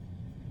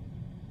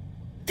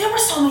there were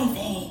so many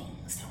things.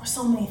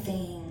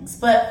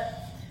 But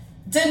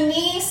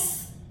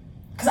Denise,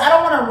 because I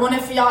don't want to ruin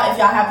it for y'all if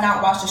y'all have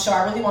not watched the show.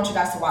 I really want you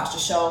guys to watch the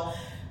show.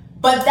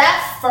 But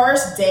that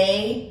first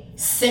day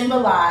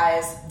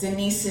symbolized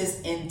Denise's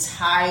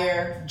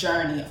entire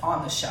journey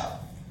on the show.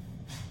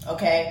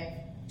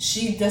 Okay?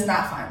 She does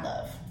not find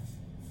love.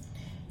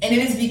 And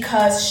it is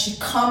because she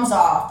comes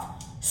off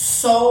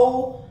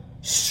so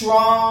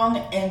strong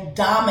and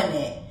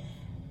dominant.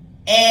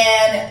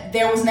 And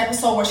there was an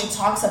episode where she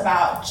talks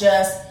about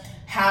just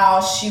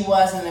how she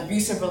was in an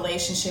abusive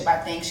relationship. I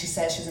think she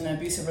said she was in an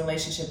abusive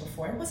relationship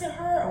before. Was it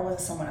her or was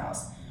it someone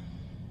else?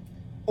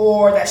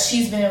 Or that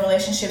she's been in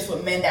relationships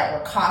with men that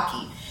were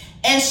cocky.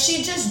 And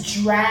she just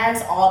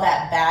drags all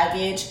that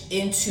baggage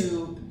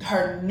into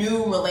her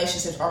new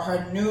relationships or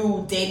her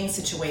new dating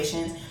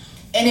situations.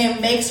 And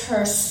it makes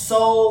her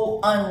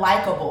so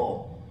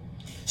unlikable.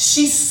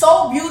 She's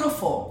so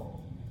beautiful,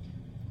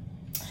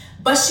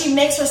 but she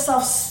makes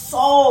herself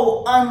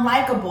so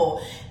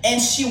unlikable.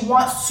 And she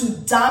wants to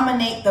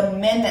dominate the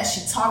men that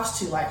she talks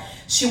to. Like,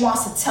 she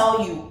wants to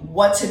tell you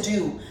what to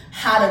do,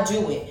 how to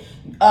do it.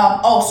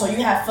 So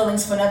you have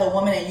feelings for another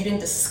woman and you didn't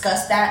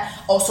discuss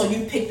that. Oh, so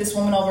you picked this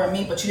woman over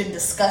me, but you didn't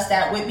discuss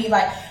that with me.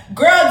 Like,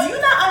 girl, do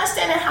you not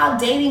understand how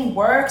dating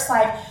works?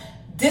 Like,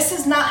 this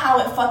is not how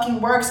it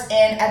fucking works.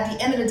 And at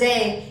the end of the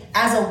day,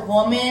 as a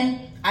woman,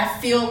 I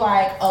feel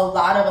like a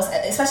lot of us,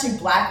 especially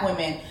black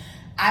women,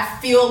 I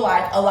feel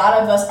like a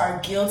lot of us are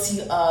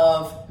guilty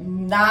of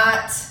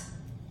not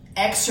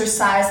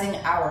exercising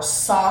our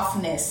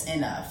softness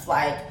enough.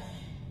 Like,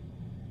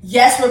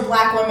 yes, we're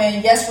black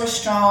women. Yes, we're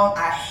strong.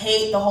 I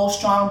hate the whole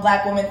strong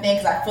black woman thing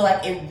because I feel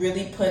like it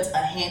really puts a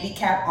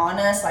handicap on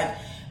us. Like,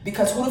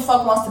 because who the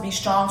fuck wants to be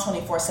strong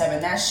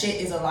 24/7? That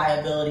shit is a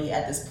liability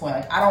at this point.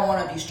 Like, I don't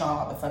want to be strong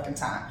all the fucking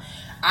time.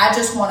 I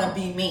just want to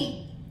be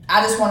me.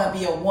 I just want to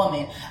be a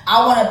woman.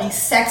 I want to be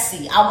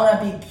sexy. I want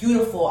to be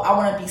beautiful. I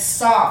want to be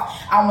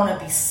soft. I want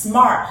to be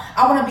smart.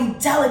 I want to be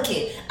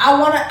delicate. I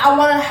want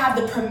to have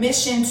the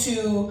permission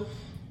to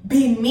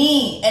be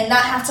me and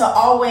not have to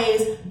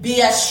always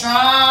be a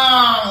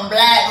strong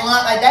black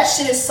woman. Like, that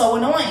shit is so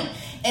annoying.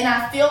 And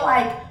I feel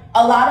like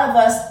a lot of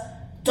us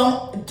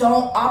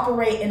don't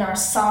operate in our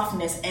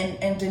softness.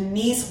 And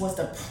Denise was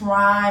the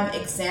prime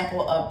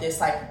example of this.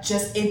 Like,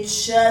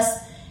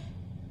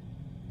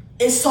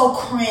 it's so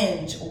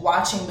cringe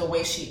watching the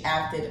way she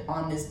acted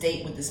on this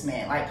date with this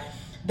man. Like,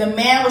 the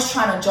man was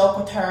trying to joke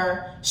with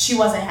her. She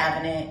wasn't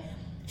having it.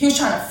 He was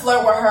trying to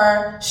flirt with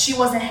her. She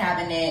wasn't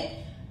having it.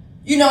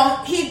 You know,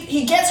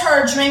 he gets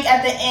her a drink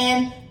at the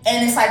end,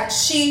 and it's like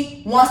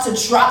she wants to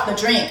drop the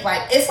drink.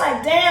 Like, it's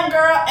like, damn,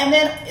 girl. And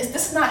then,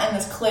 this is not in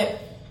this clip,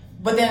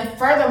 but then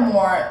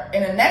furthermore,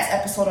 in the next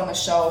episode on the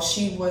show,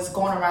 she was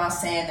going around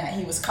saying that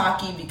he was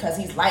cocky because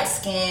he's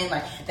light-skinned.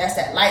 Like, that's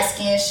that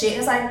light-skinned shit.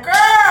 It's like,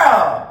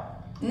 girl,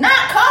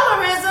 not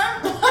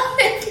colorism.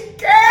 Like,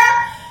 girl,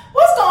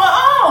 what's going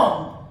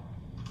on?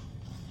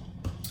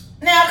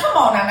 Now, come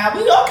on now,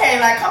 we okay,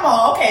 like, come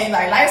on, okay,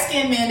 like,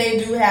 light-skinned men, they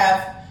do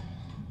have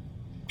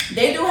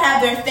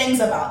their things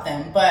about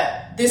them,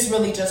 but this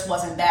really just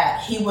wasn't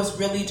that. He was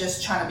really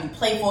just trying to be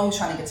playful. He was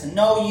trying to get to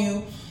know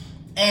you,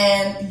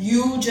 and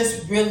you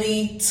just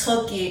really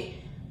took it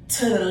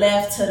to the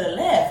left,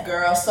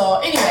 girl. So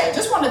anyway,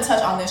 just wanted to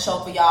touch on this show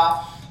for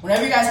y'all.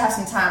 Whenever you guys have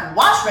some time,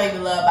 watch Ready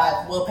to Love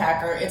by Will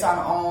Packer. It's on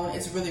OWN.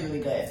 It's really, really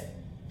good.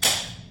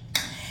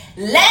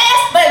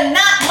 Last but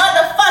not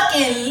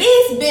motherfucking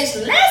least, bitch,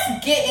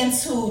 let's get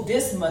into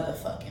this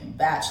motherfucking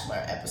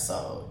Bachelor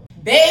episode.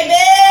 Baby,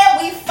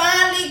 we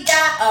finally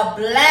got a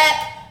black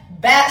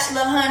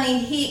bachelor, honey.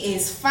 He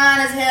is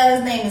fine as hell.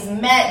 His name is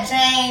Matt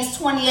James,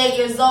 28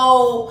 years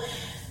old.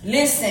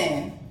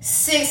 Listen,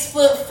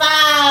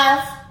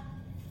 6'5",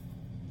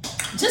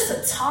 just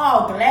a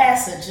tall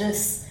glass of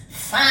just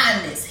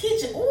fineness. He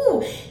just,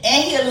 ooh,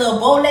 and he a little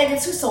bow-legged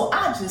too, so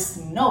I just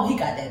know he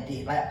got that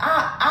dick. Like,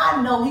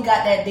 I know he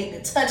got that dick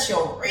to touch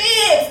your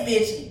ribs,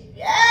 bitch.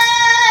 Yes,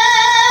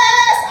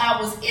 I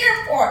was here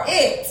for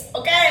it,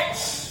 okay?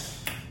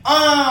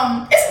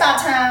 It's about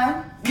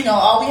time. You know,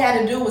 all we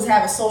had to do was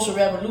have a social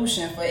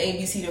revolution for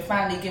ABC to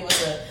finally give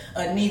us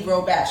a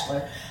Negro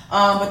bachelor.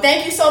 But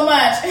thank you so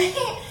much.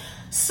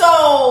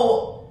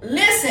 So,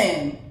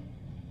 listen,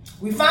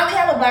 we finally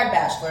have a black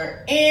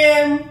bachelor,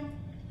 and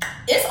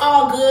it's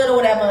all good or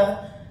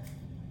whatever,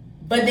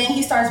 but then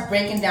he starts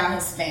breaking down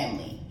his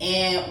family.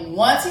 And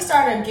once he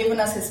started giving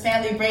us his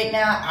family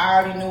breakdown, I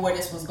already knew where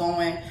this was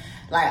going.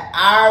 Like,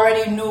 I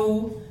already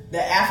knew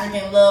the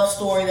African love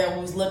story that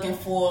we was looking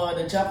for,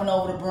 the jumping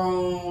over the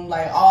broom,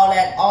 like all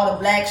the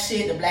black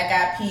shit, the Black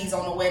Eyed Peas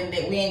on the wedding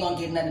day. We ain't gonna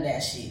get none of that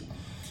shit.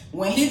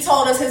 When he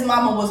told us his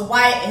mama was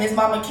white and his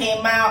mama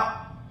came out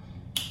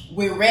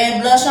with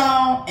red blush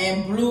on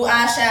and blue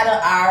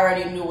eyeshadow, I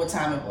already knew what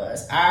time it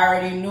was. I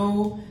already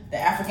knew the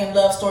African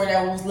love story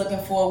that we was looking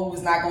for. We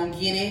was not gonna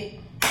get it.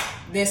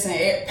 Listen,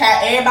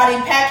 everybody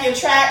pack your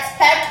tracks,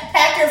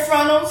 pack your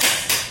frontals,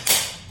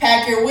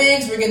 pack your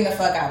wigs. We're getting the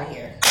fuck out of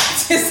here.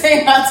 This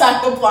ain't our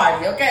type of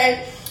party,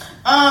 okay?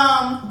 But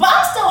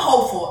I'm still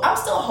hopeful. I'm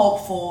still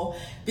hopeful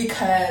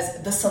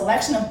because the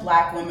selection of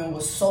black women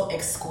was so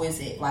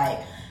exquisite. Like,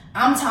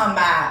 I'm talking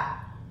about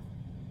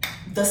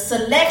the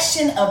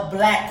selection of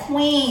black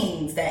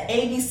queens that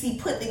ABC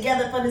put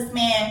together for this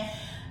man.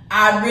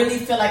 I really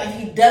feel like if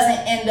he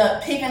doesn't end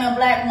up picking a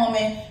black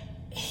woman,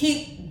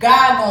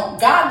 God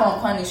gonna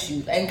punish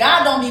you. And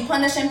God don't be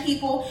punishing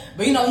people,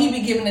 but you know, he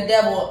be giving the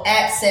devil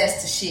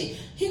access to shit.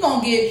 He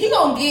gonna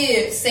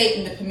give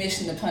Satan the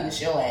permission to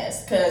punish your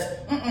ass. Cause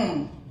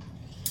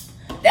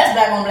that's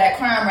black on black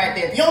crime right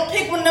there. If you don't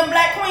pick one of them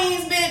black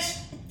queens, bitch,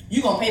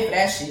 you gonna pay for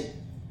that shit.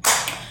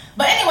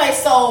 But anyway,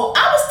 so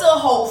I was still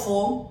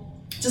hopeful,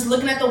 just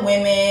looking at the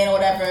women or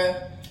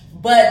whatever.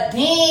 But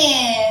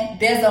then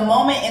there's a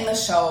moment in the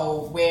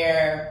show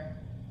where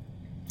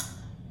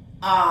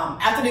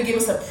after they give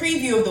us a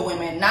preview of the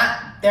women,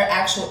 not their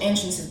actual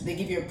entrances, they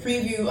give you a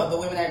preview of the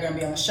women that are going to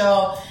be on the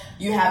show.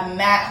 You have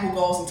Matt who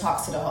goes and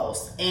talks to the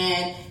host,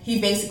 and he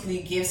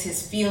basically gives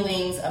his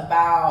feelings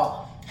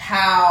about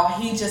how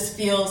he just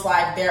feels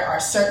like there are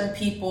certain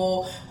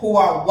people who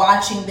are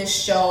watching this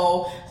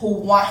show who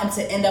want him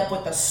to end up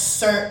with a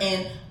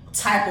certain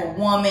type of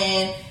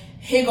woman.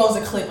 Here goes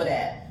a clip of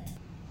that.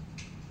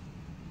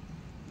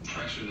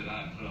 Pressure that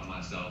I put on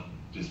myself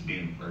just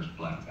being the first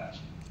black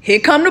pastor. Here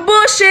come the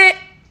bullshit.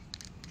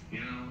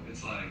 You know,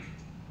 it's like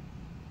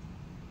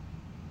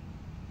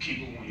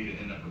people want you to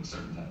end up with a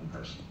certain type of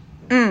person.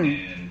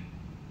 And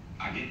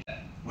I get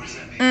that. What does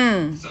that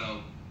mean?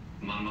 So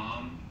my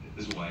mom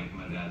is white,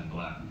 my dad's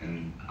black,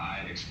 and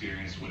I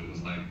experienced what it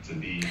was like to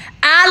be.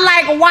 I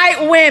like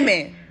white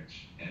women.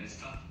 And it's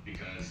tough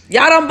because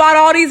y'all done bought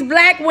all these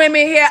black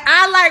women here.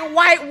 I like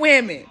white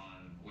women. On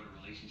what a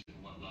relationship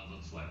and what love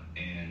looks like.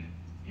 And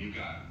you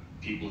got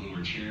people who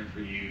are cheering for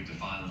you to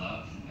find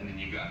love, and then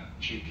you got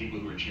people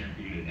who are cheering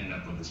for you to end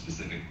up with a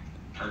specific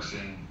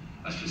person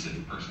of a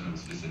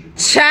specific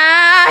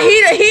child,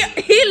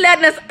 he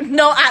letting us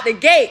know out the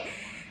gate.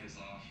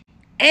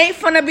 Ain't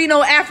finna be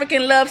no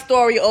African love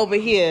story over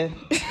here.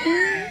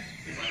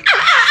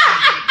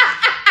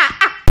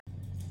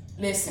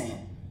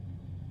 Listen,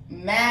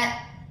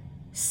 Matt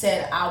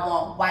said, I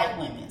want white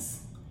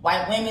women's.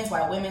 White women's.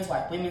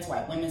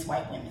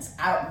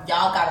 Y'all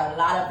got a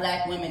lot of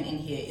black women in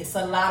here. It's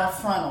a lot of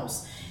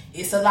frontals.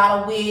 It's a lot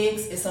of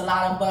wigs. It's a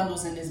lot of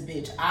bundles in this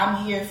bitch.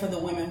 I'm here for the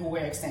women who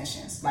wear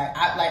extensions.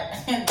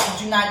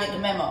 Did you not get the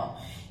memo?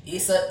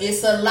 It's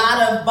a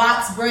lot of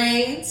box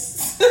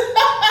braids.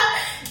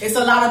 It's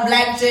a lot of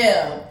black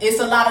gel.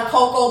 It's a lot of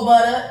cocoa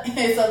butter.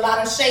 It's a lot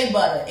of shea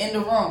butter in the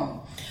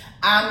room.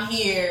 I'm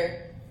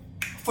here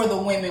for the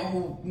women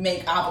who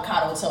make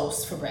avocado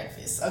toast for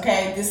breakfast.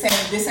 Okay, this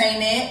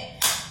ain't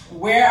it.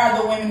 Where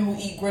are the women who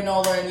eat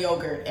granola and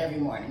yogurt every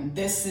morning?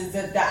 Did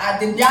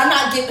y'all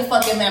not get the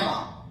fucking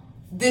memo?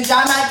 Did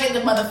y'all not get the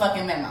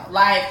motherfucking memo?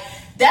 Like,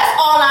 that's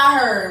all I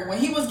heard when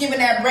he was giving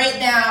that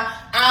breakdown.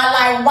 I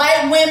like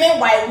white women.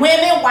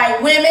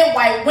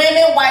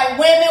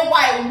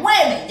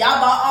 Y'all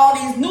bought all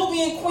these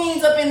Nubian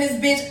queens up in this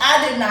bitch.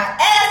 I did not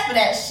ask for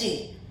that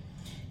shit.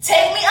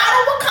 Take me out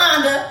of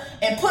Wakanda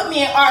and put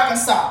me in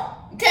Arkansas.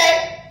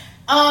 Okay?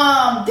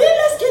 Then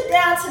let's get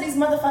down to these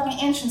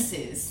motherfucking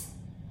entrances.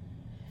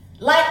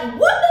 Like,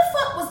 what the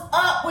fuck was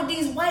up with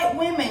these white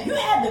women? You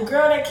had the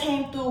girl that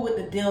came through with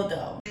the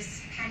dildo.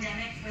 This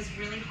pandemic was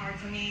really hard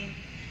for me,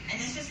 and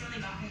this just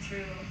really got me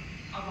through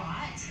a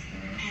lot.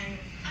 And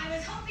I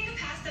was hoping to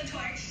pass the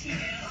torch to you.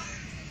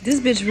 This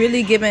bitch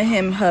really giving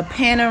him her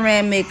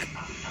panoramic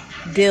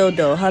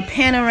dildo, her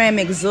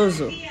panoramic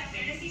Zuzu.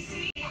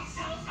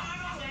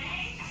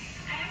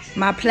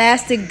 My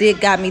plastic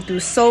dick got me through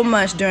so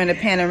much during the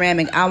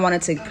panoramic, I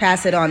wanted to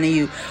pass it on to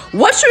you.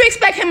 What you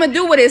expect him to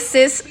do with it,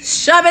 sis?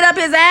 Shove it up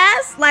his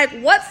ass? Like,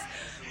 what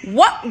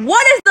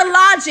is the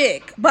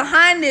logic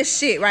behind this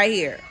shit right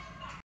here?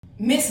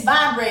 Miss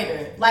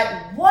Vibrator, like,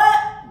 what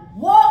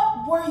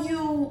was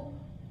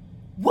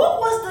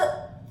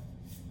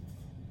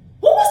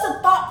the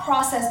thought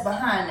process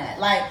behind that?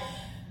 Like,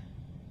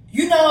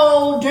 you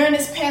know, during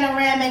this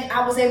panoramic,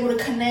 I was able to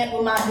connect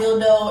with my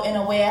dildo in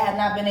a way I had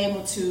not been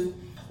able to.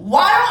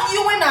 Why don't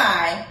you and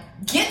I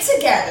get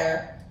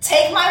together,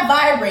 take my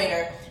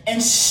vibrator,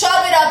 and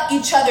shove it up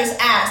each other's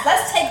ass?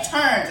 Let's take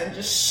turns and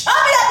just shove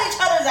it up each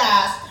other's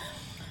ass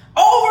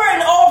over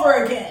and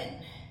over again.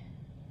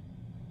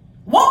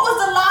 What was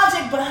the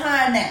logic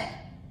behind that?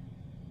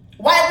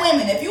 White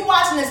women, if you're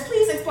watching this,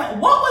 please explain.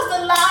 What was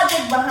the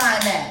logic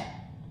behind that?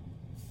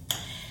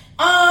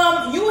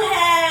 You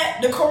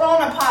had the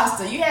Corona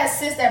pasta. You had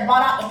sis that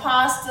brought out the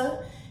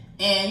pasta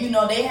And you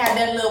know, they had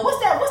that little,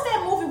 what's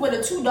that movie where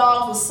the two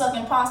dogs was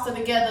sucking pasta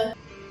together?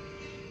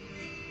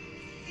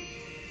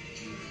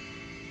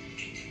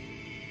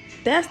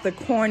 That's the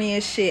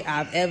corniest shit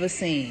I've ever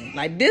seen.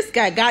 Like, this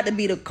guy got to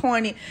be the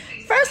corny.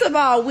 First of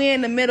all, we're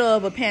in the middle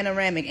of a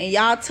panoramic and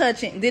y'all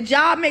touching. Did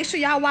y'all make sure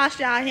y'all wash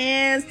y'all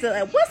hands?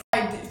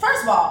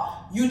 First of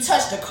all, you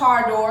touched the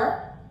car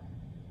door.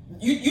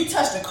 You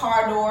touched the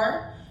car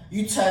door.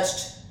 You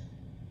touched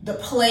the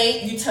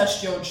plate. You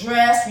touched your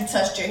dress. You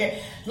touched your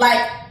hair.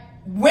 Like,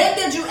 when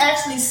did you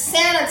actually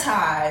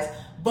sanitize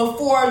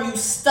before you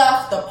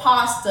stuffed the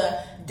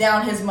pasta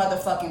down his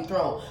motherfucking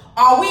throat?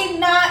 Are we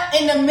not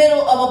in the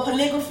middle of a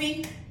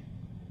polygraphy?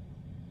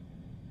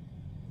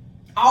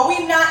 Are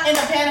we not in a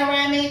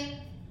panoramic?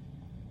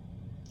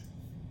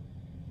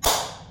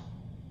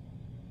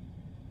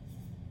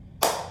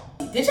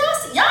 Did y'all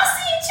see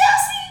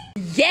Chelsea?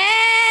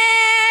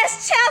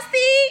 Yes,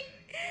 Chelsea.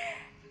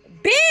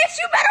 Bitch,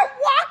 you better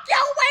walk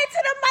your way to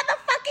the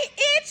motherfucking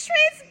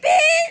entrance,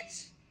 bitch.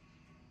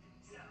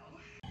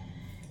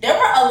 There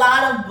were a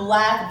lot of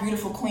black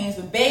beautiful queens,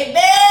 but baby,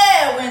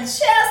 when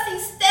Chelsea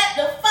stepped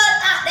the fuck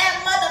out that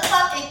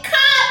motherfucking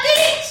car,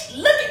 bitch,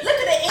 look at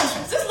the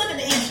entrance. Just look at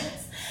the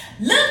entrance.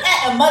 Look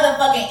at the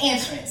motherfucking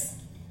entrance.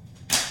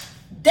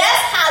 That's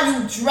how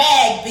you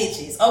drag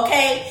bitches,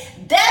 okay?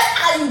 That's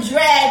how you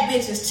drag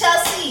bitches.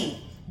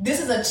 Chelsea, this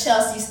is a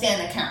Chelsea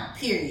Stan account,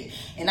 period.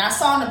 And I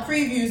saw in the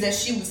previews that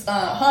she was,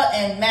 her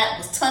and Matt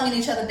was tonguing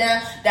each other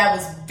down. That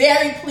was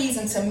very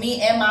pleasing to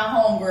me and my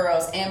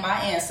homegirls and my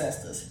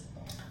ancestors.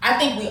 I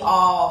think we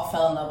all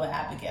fell in love with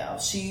Abigail.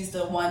 She's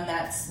the one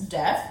that's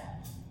deaf,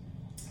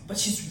 but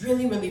she's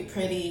really, really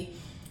pretty.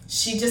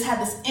 She just had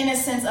this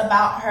innocence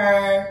about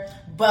her,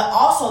 but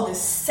also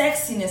this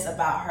sexiness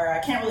about her. I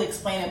can't really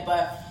explain it,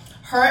 but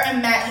her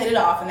and Matt hit it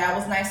off, and that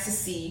was nice to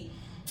see.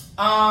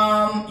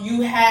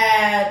 You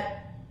had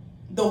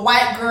the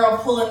white girl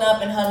pulling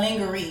up in her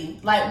lingerie.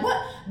 Like,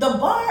 what? The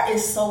bar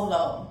is so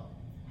low.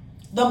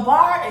 The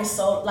bar is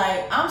so,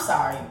 like, I'm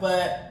sorry,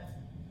 but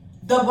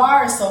the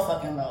bar is so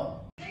fucking low.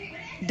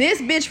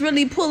 This bitch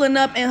really pulling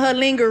up in her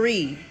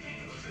lingerie.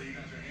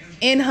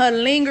 In her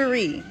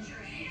lingerie.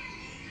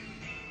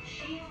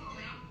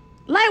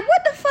 Like,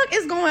 what the fuck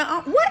is going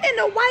on? What in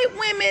the white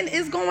women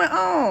is going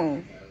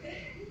on?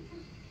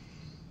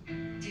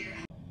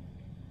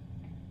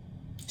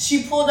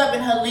 She pulled up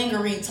in her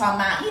lingerie talking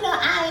about, you know,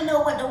 I ain't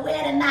know what to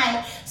wear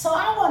tonight, so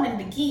I wanted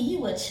to give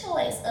you a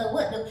choice of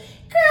what to... Girl,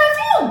 if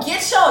you don't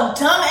get your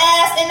dumb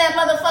ass in that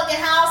motherfucking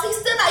house, he's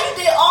still not... You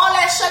did all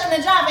that shucking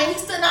and jiving, and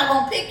he's still not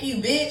gonna pick you,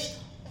 bitch.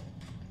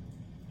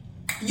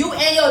 You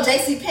and your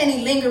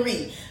JCPenney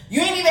lingerie.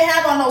 You ain't even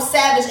have on no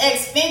Savage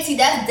X Fenty.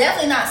 That's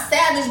definitely not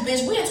Savage,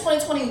 bitch. We in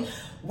 2020.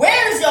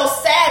 Where is your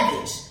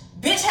Savage?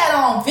 Bitch had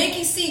on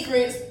Vicky's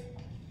Secrets.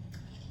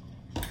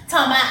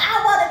 Talking about,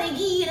 I wanted to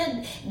give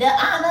you the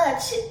honor. Girl,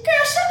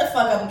 shut the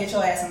fuck up and get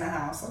your ass in the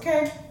house,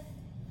 okay?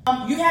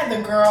 You had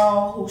the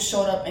girl who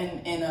showed up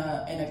in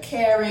a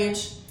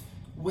carriage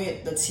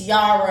with the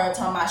tiara,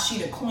 talking about she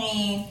the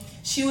queen.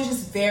 She was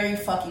just very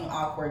fucking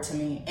awkward to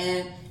me.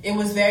 And it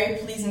was very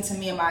pleasing to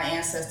me and my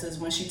ancestors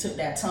when she took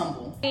that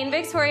tumble. Queen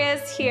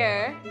Victoria's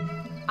here.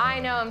 I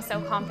know I'm so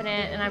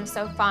confident and I'm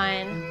so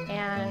fun.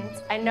 And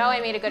I know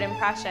I made a good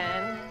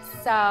impression.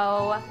 So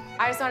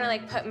I just want to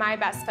like put my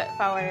best foot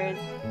forward.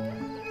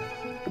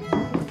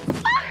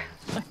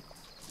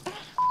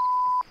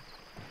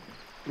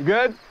 You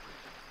good?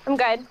 I'm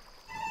good.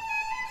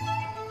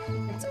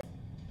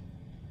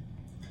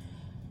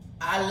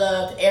 I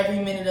loved every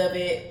minute of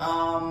it.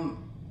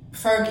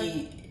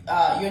 Fergie,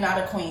 you're not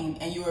a queen,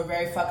 and you were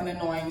very fucking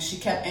annoying. She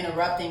kept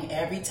interrupting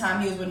every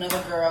time he was with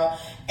another girl,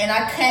 and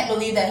I can't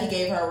believe that he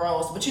gave her a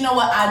rose. But you know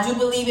what? I do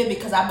believe it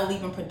because I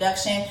believe in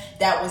production.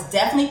 That was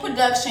definitely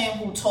production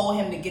who told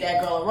him to get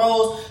that girl a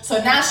rose. So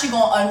now she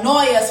gonna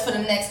annoy us for the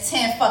next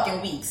 10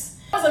 fucking weeks.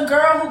 There was a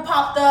girl who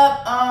popped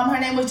up. Her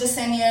name was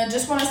Jasenia.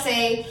 Just want to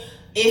say,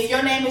 if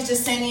your name is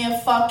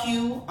Jasenia, fuck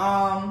you.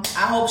 I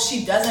hope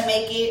she doesn't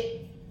make it.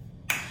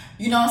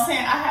 You know what I'm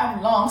saying? I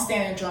have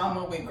long-standing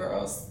drama with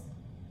girls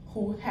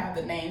who have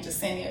the name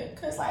Jasenia.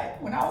 Because,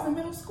 like, when I was in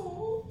middle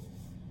school,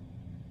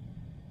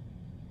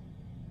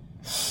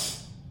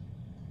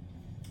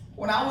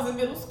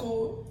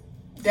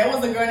 there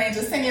was a girl named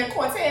Jasenia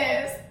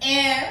Cortez.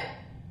 And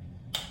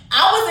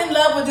I was in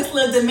love with this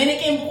little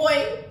Dominican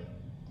boy.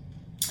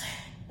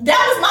 That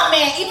was my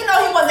man. Even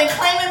though he wasn't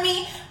claiming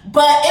me,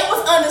 but it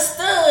was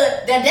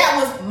understood that that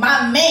was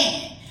my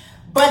man.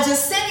 But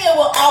Jasenia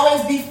will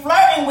always be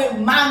flirting with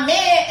my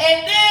man,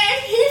 and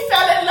then he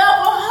fell in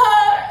love with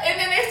her, and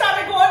then they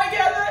started going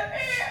together.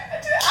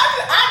 And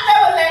I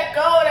never let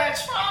go of that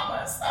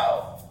trauma.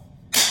 So,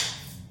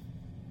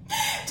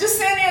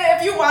 Jasenia,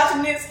 if you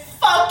watching this,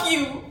 fuck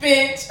you,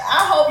 bitch.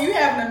 I hope you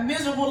having a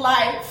miserable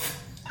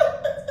life.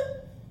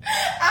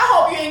 I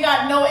hope you ain't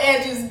got no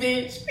edges,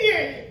 bitch.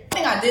 Period. I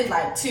think I did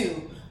like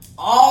too.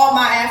 All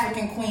my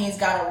African queens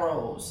got a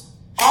rose.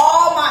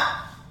 All my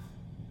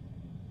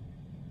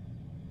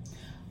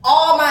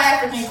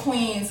African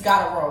queens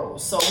got a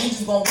rose. So we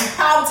just gonna be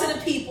power to the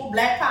people,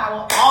 black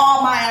power.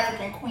 All my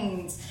African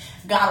queens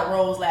got a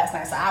rose last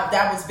night. So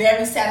that was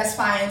very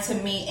satisfying to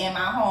me and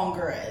my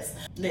homegirls.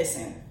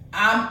 Listen,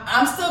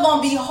 I'm still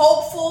gonna be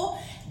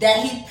hopeful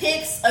that he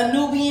picks a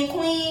Nubian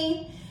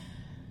queen.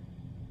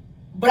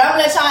 But I'm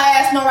gonna let y'all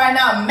ass know right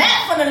now,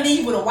 Matt gonna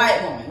leave with a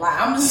white woman. Like,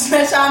 I'm just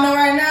gonna let y'all know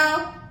right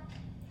now,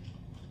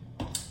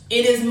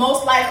 it is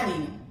most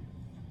likely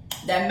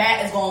that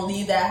Matt is gonna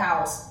leave that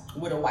house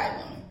with a white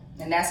woman.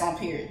 And that's on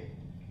period.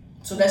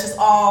 So let's just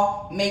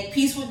all make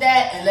peace with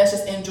that and let's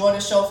just enjoy the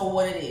show for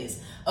what it is,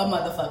 a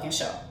motherfucking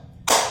show.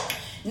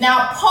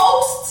 Now,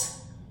 post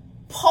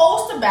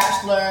The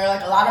Bachelor,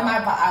 like a lot of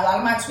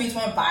my tweets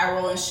went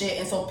viral and shit.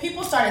 And so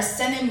people started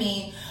sending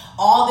me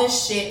all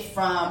this shit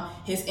from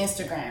his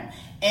Instagram.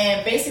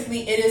 And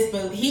basically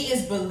he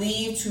is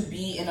believed to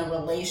be in a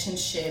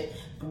relationship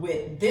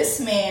with this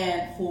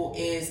man who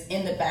is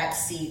in the back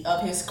seat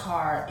of his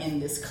car in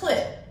this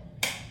clip.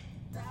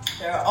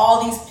 There are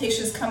all these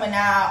pictures coming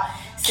out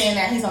saying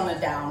that he's on the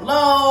down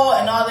low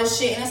and all this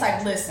shit. And it's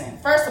like, listen,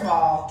 first of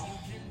all,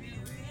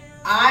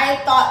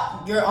 I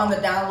thought you're on the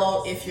down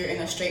low if you're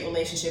in a straight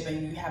relationship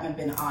and you haven't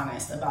been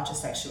honest about your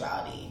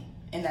sexuality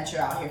and that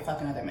you're out here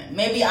fucking other men.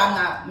 Maybe I'm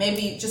not.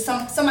 Maybe just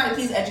somebody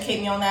please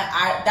educate me on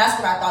that. That's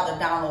what I thought the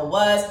down low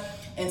was.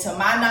 And to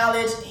my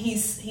knowledge,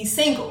 he's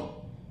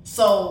single.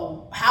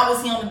 So how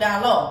is he on the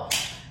down low?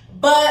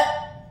 But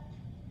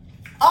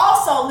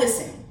also,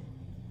 listen,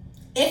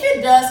 if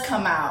it does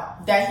come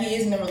out that he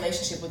is in a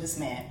relationship with this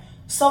man,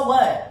 so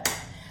what?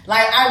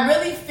 Like, I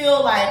really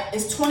feel like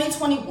it's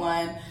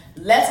 2021.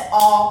 Let's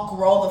all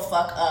grow the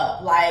fuck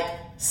up. Like,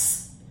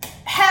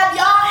 have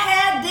y'all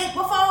had dick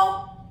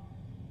before?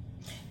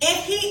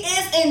 If he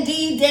is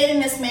indeed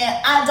dating this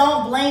man, I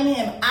don't blame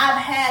him. I've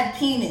had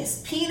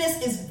penis.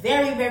 Penis is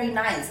very, very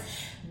nice.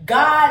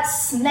 God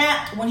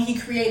snapped when he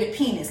created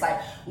penis.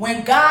 Like,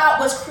 when God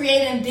was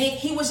creating dick,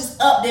 he was just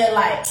up there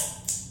like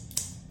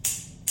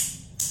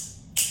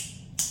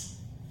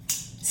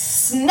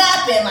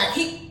snapping. Like,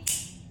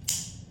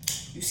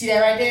 you see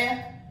that right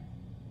there?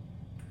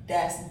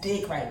 That's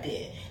dick right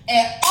there.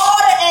 And all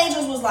the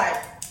angels was like,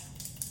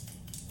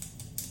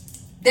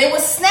 they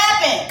was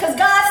snapping because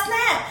God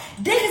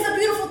snapped. Dick is a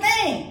beautiful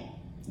thing.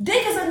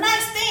 Dick is a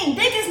nice thing.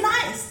 Dick is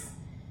nice.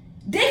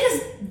 Dick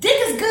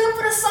is good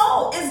for the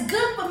soul. It's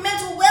good for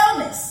mental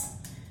wellness.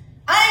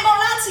 I ain't gonna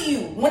lie to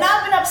you. When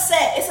I've been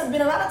upset, it's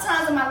been a lot of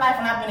times in my life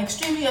when I've been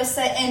extremely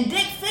upset, and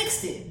Dick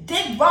fixed it.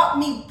 Dick brought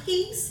me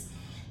peace.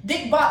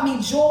 Dick brought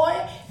me joy.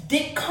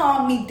 Dick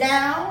calmed me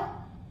down.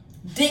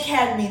 Dick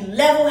had me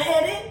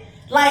level-headed.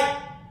 Like,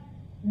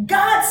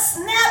 God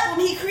snapped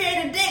when he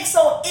created dick.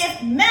 So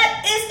if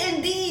Matt is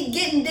indeed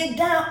getting dick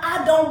down,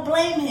 I don't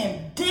blame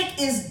him.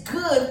 Dick is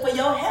good for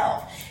your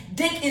health.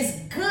 Dick is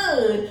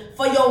good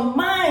for your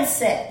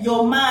mindset,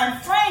 your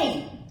mind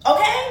frame.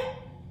 Okay?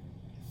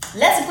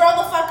 Let's grow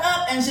the fuck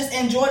up and just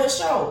enjoy the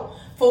show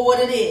for what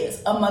it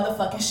is, a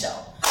motherfucking show.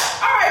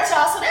 All right,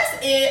 y'all. So that's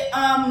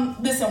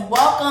it. Listen,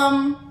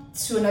 welcome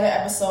to another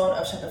episode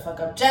of Shut the Fuck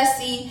Up,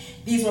 Jessie.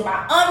 These were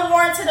my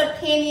unwarranted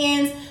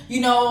opinions.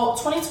 You know,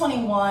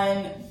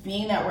 2021,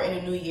 being that we're in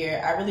a new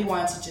year, I really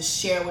wanted to just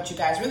share with you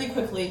guys really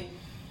quickly.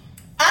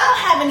 I don't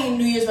have any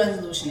New Year's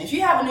resolution. If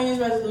you have a New Year's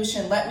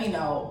resolution, let me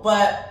know.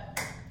 But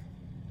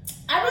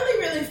I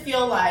really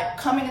feel like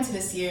coming into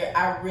this year,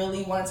 I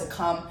really wanted to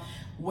come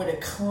with a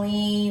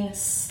clean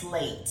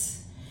slate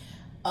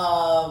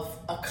of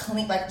a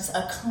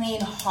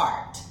clean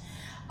heart.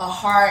 A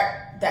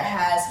heart that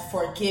has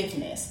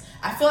forgiveness.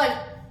 I feel like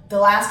the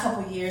last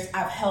couple of years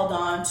I've held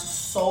on to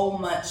so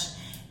much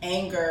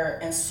anger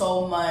and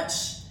so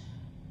much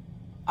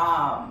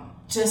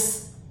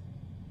just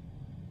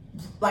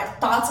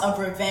like thoughts of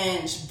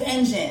revenge,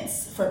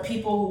 vengeance for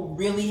people who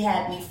really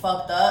had me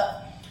fucked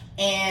up.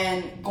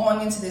 And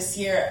going into this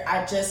year,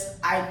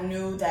 I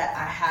knew that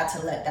I had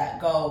to let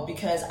that go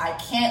because I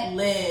can't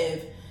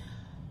live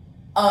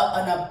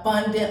an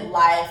abundant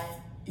life,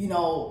 you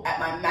know, at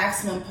my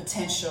maximum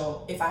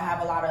potential if I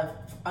have a lot of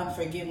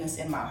unforgiveness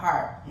in my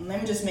heart. And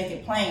let me just make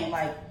it plain.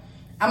 Like,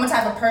 I'm the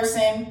type of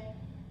person,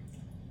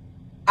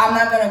 I'm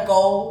not going to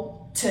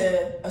go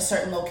to a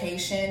certain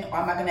location or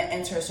I'm not going to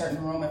enter a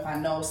certain room if I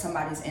know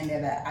somebody's in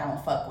there that I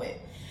don't fuck with.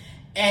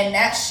 And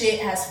that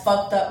shit has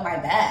fucked up my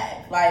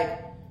bag.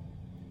 Like,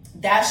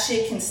 that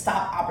shit can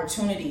stop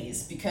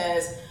opportunities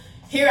because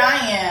here I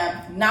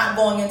am not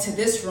going into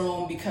this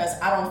room because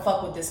I don't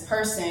fuck with this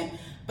person.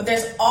 But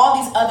there's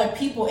all these other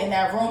people in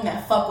that room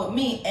that fuck with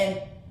me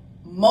and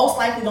most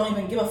likely don't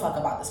even give a fuck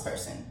about this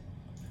person.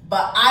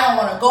 But I don't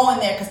want to go in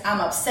there because I'm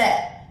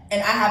upset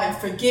and I haven't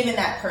forgiven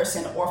that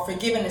person or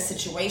forgiven the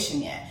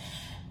situation yet.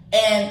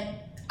 And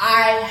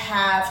I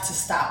have to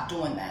stop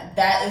doing that.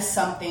 That is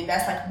something,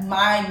 that's like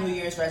my New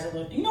Year's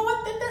resolution. You know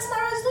what? That's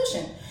my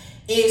resolution,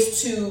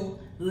 is to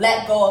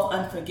let go of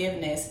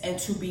unforgiveness and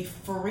to be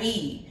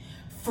free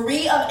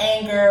of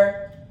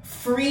anger,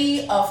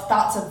 free of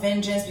thoughts of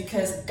vengeance,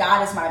 because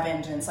God is my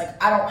vengeance.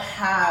 Like, I don't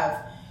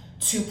have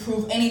to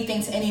prove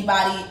anything to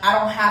anybody. I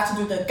don't have to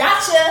do the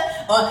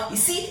gotcha, or you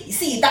see,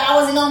 you thought I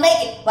wasn't gonna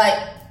make it. Like,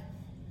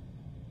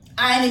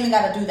 I ain't even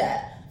gotta do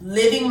that.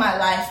 Living my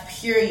life,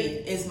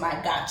 period, is my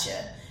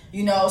gotcha.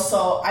 You know,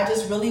 so I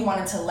just really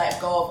wanted to let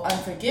go of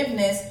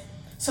unforgiveness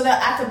so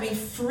that I could be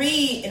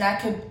free and I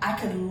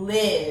could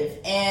live.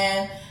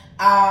 And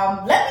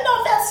let me know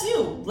if that's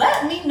you.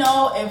 Let me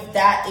know if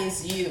that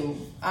is you.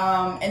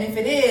 And if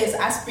it is,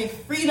 I speak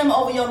freedom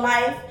over your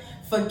life,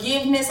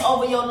 forgiveness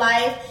over your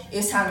life.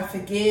 It's time to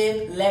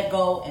forgive, let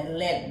go, and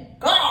let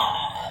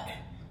God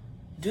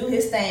do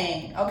his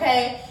thing.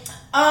 Okay?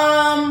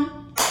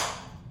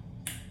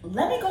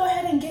 Let me go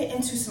ahead and get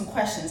into some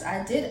questions.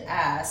 I did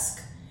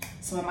ask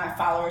some of my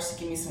followers to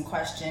give me some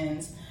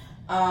questions.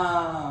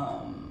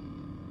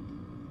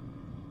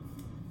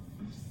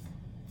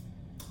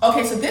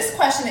 Okay, so this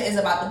question is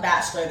about The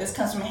Bachelor. This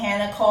comes from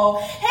Hannah Cole.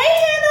 Hey,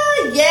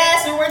 Hannah!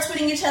 Yes, we were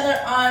tweeting each other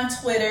on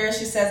Twitter.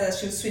 She says that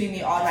she was tweeting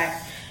me all night.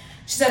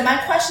 She said, my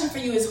question for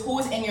you is, who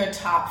is in your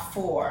top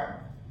 4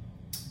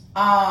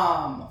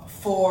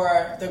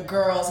 for the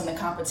girls in the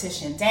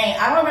competition? Dang,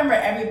 I don't remember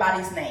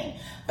everybody's name,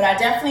 but I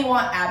definitely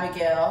want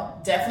Abigail,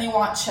 definitely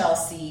want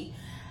Chelsea,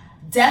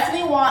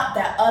 definitely want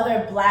that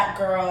other black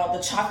girl, the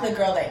chocolate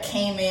girl that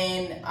came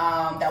in,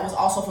 that was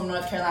also from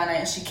North Carolina,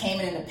 and she came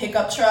in a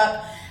pickup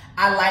truck.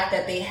 I like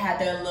that they had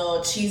their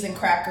little cheese and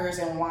crackers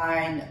and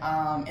wine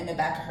in the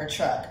back of her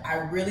truck. I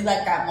really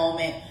like that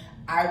moment.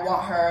 I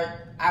want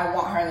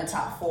her in the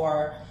top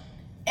 4.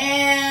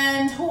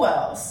 And who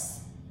else?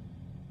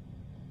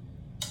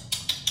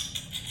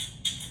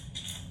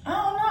 I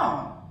don't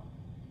know.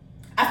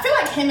 I feel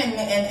like him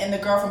and the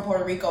girl from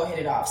Puerto Rico hit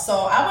it off.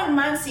 So I wouldn't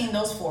mind seeing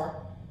those 4.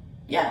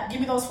 Yeah, give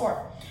me those 4.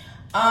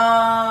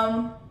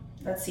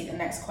 Let's see the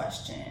next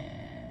question.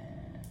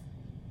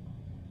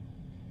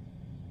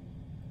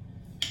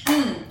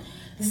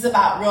 This is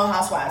about Real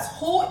Housewives.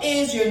 Who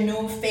is your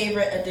new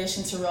favorite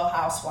addition to Real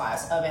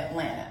Housewives of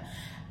Atlanta?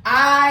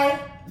 I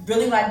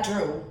really like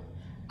Drew.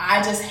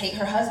 I just hate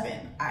her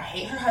husband. I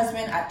hate her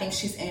husband. I think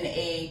she's in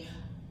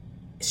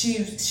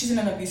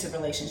an abusive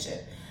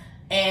relationship.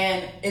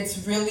 And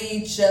it's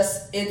really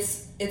just,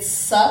 it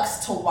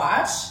sucks to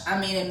watch. I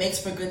mean, it makes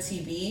for good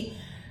TV,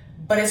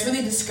 but it's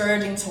really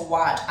discouraging to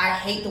watch. I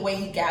hate the way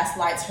he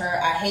gaslights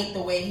her. I hate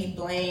the way he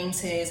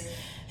blames his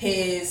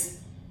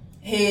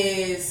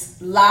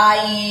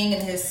lying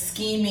and his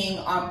scheming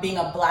on being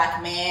a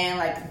black man.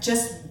 Like,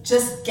 just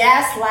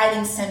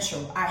gaslighting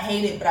central. I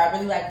hate it, but I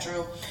really like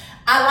Drew.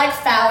 I like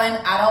Fallon.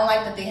 I don't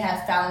like that they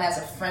have Fallon as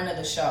a friend of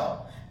the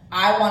show.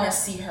 I want to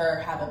see her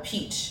have a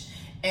peach,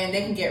 and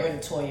they can get rid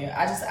of Toya.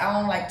 I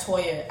don't like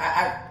Toya.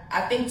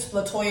 I think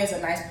LaToya is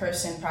a nice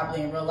person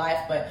probably in real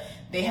life, but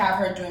they have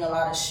her doing a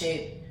lot of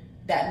shit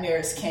that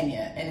mirrors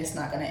Kenya, and it's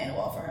not going to end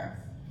well for her.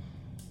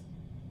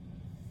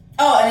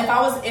 Oh, and if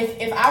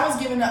I was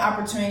given the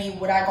opportunity,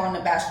 would I go on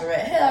The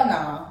Bachelorette? Hell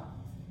no.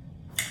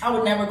 I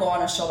would never go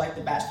on a show like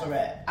The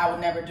Bachelorette. I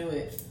would never do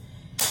it.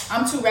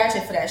 I'm too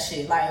ratchet for that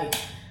shit. Like,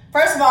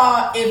 first of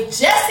all, if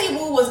Jesse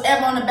Wu was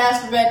ever on The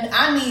Bachelorette,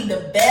 I need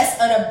the best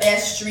of the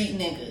best street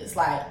niggas.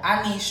 Like,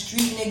 I need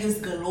street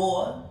niggas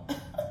galore.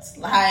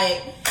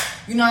 Like,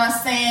 you know what I'm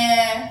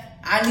saying?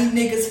 I need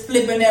niggas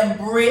flipping them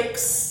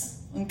bricks.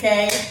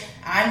 Okay?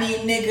 I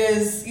need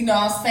niggas, you know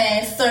what I'm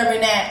saying,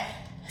 serving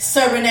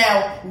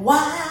that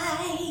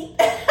white.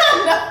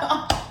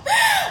 No.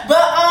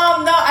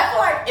 But no, I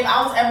feel like if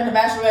I was ever The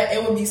Bachelorette,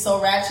 it would be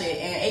so ratchet,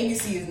 and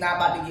ABC is not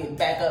about to get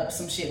back up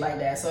some shit like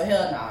that. So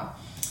hell no.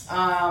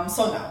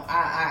 So no,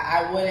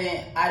 I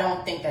wouldn't. I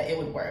don't think that it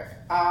would work.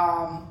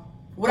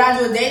 Would I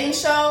do a dating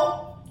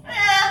show?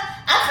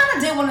 I kind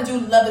of did want to do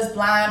Love Is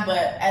Blind, but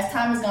as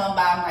time has gone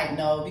by, I'm like,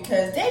 no,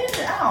 because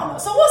dating, I don't know.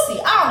 So we'll see.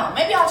 I don't know.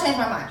 Maybe I'll change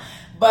my mind.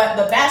 But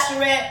The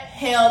Bachelorette,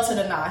 hell to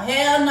the no.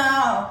 Hell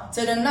no.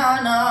 To the no,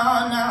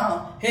 no,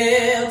 no.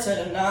 Hell to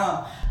the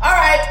no. All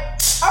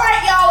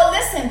right, y'all. Well,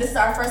 listen, this is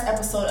our first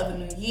episode of the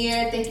new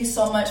year. Thank you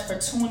so much for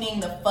tuning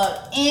the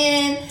fuck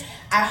in.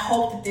 I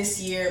hope that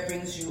this year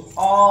brings you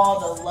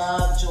all the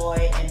love,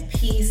 joy, and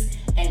peace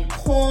and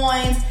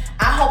coins.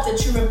 I hope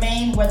that you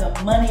remain where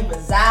the money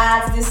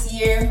resides this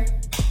year.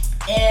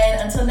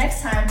 And until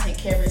next time, take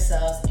care of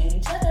yourselves and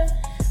each other.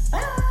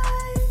 Bye.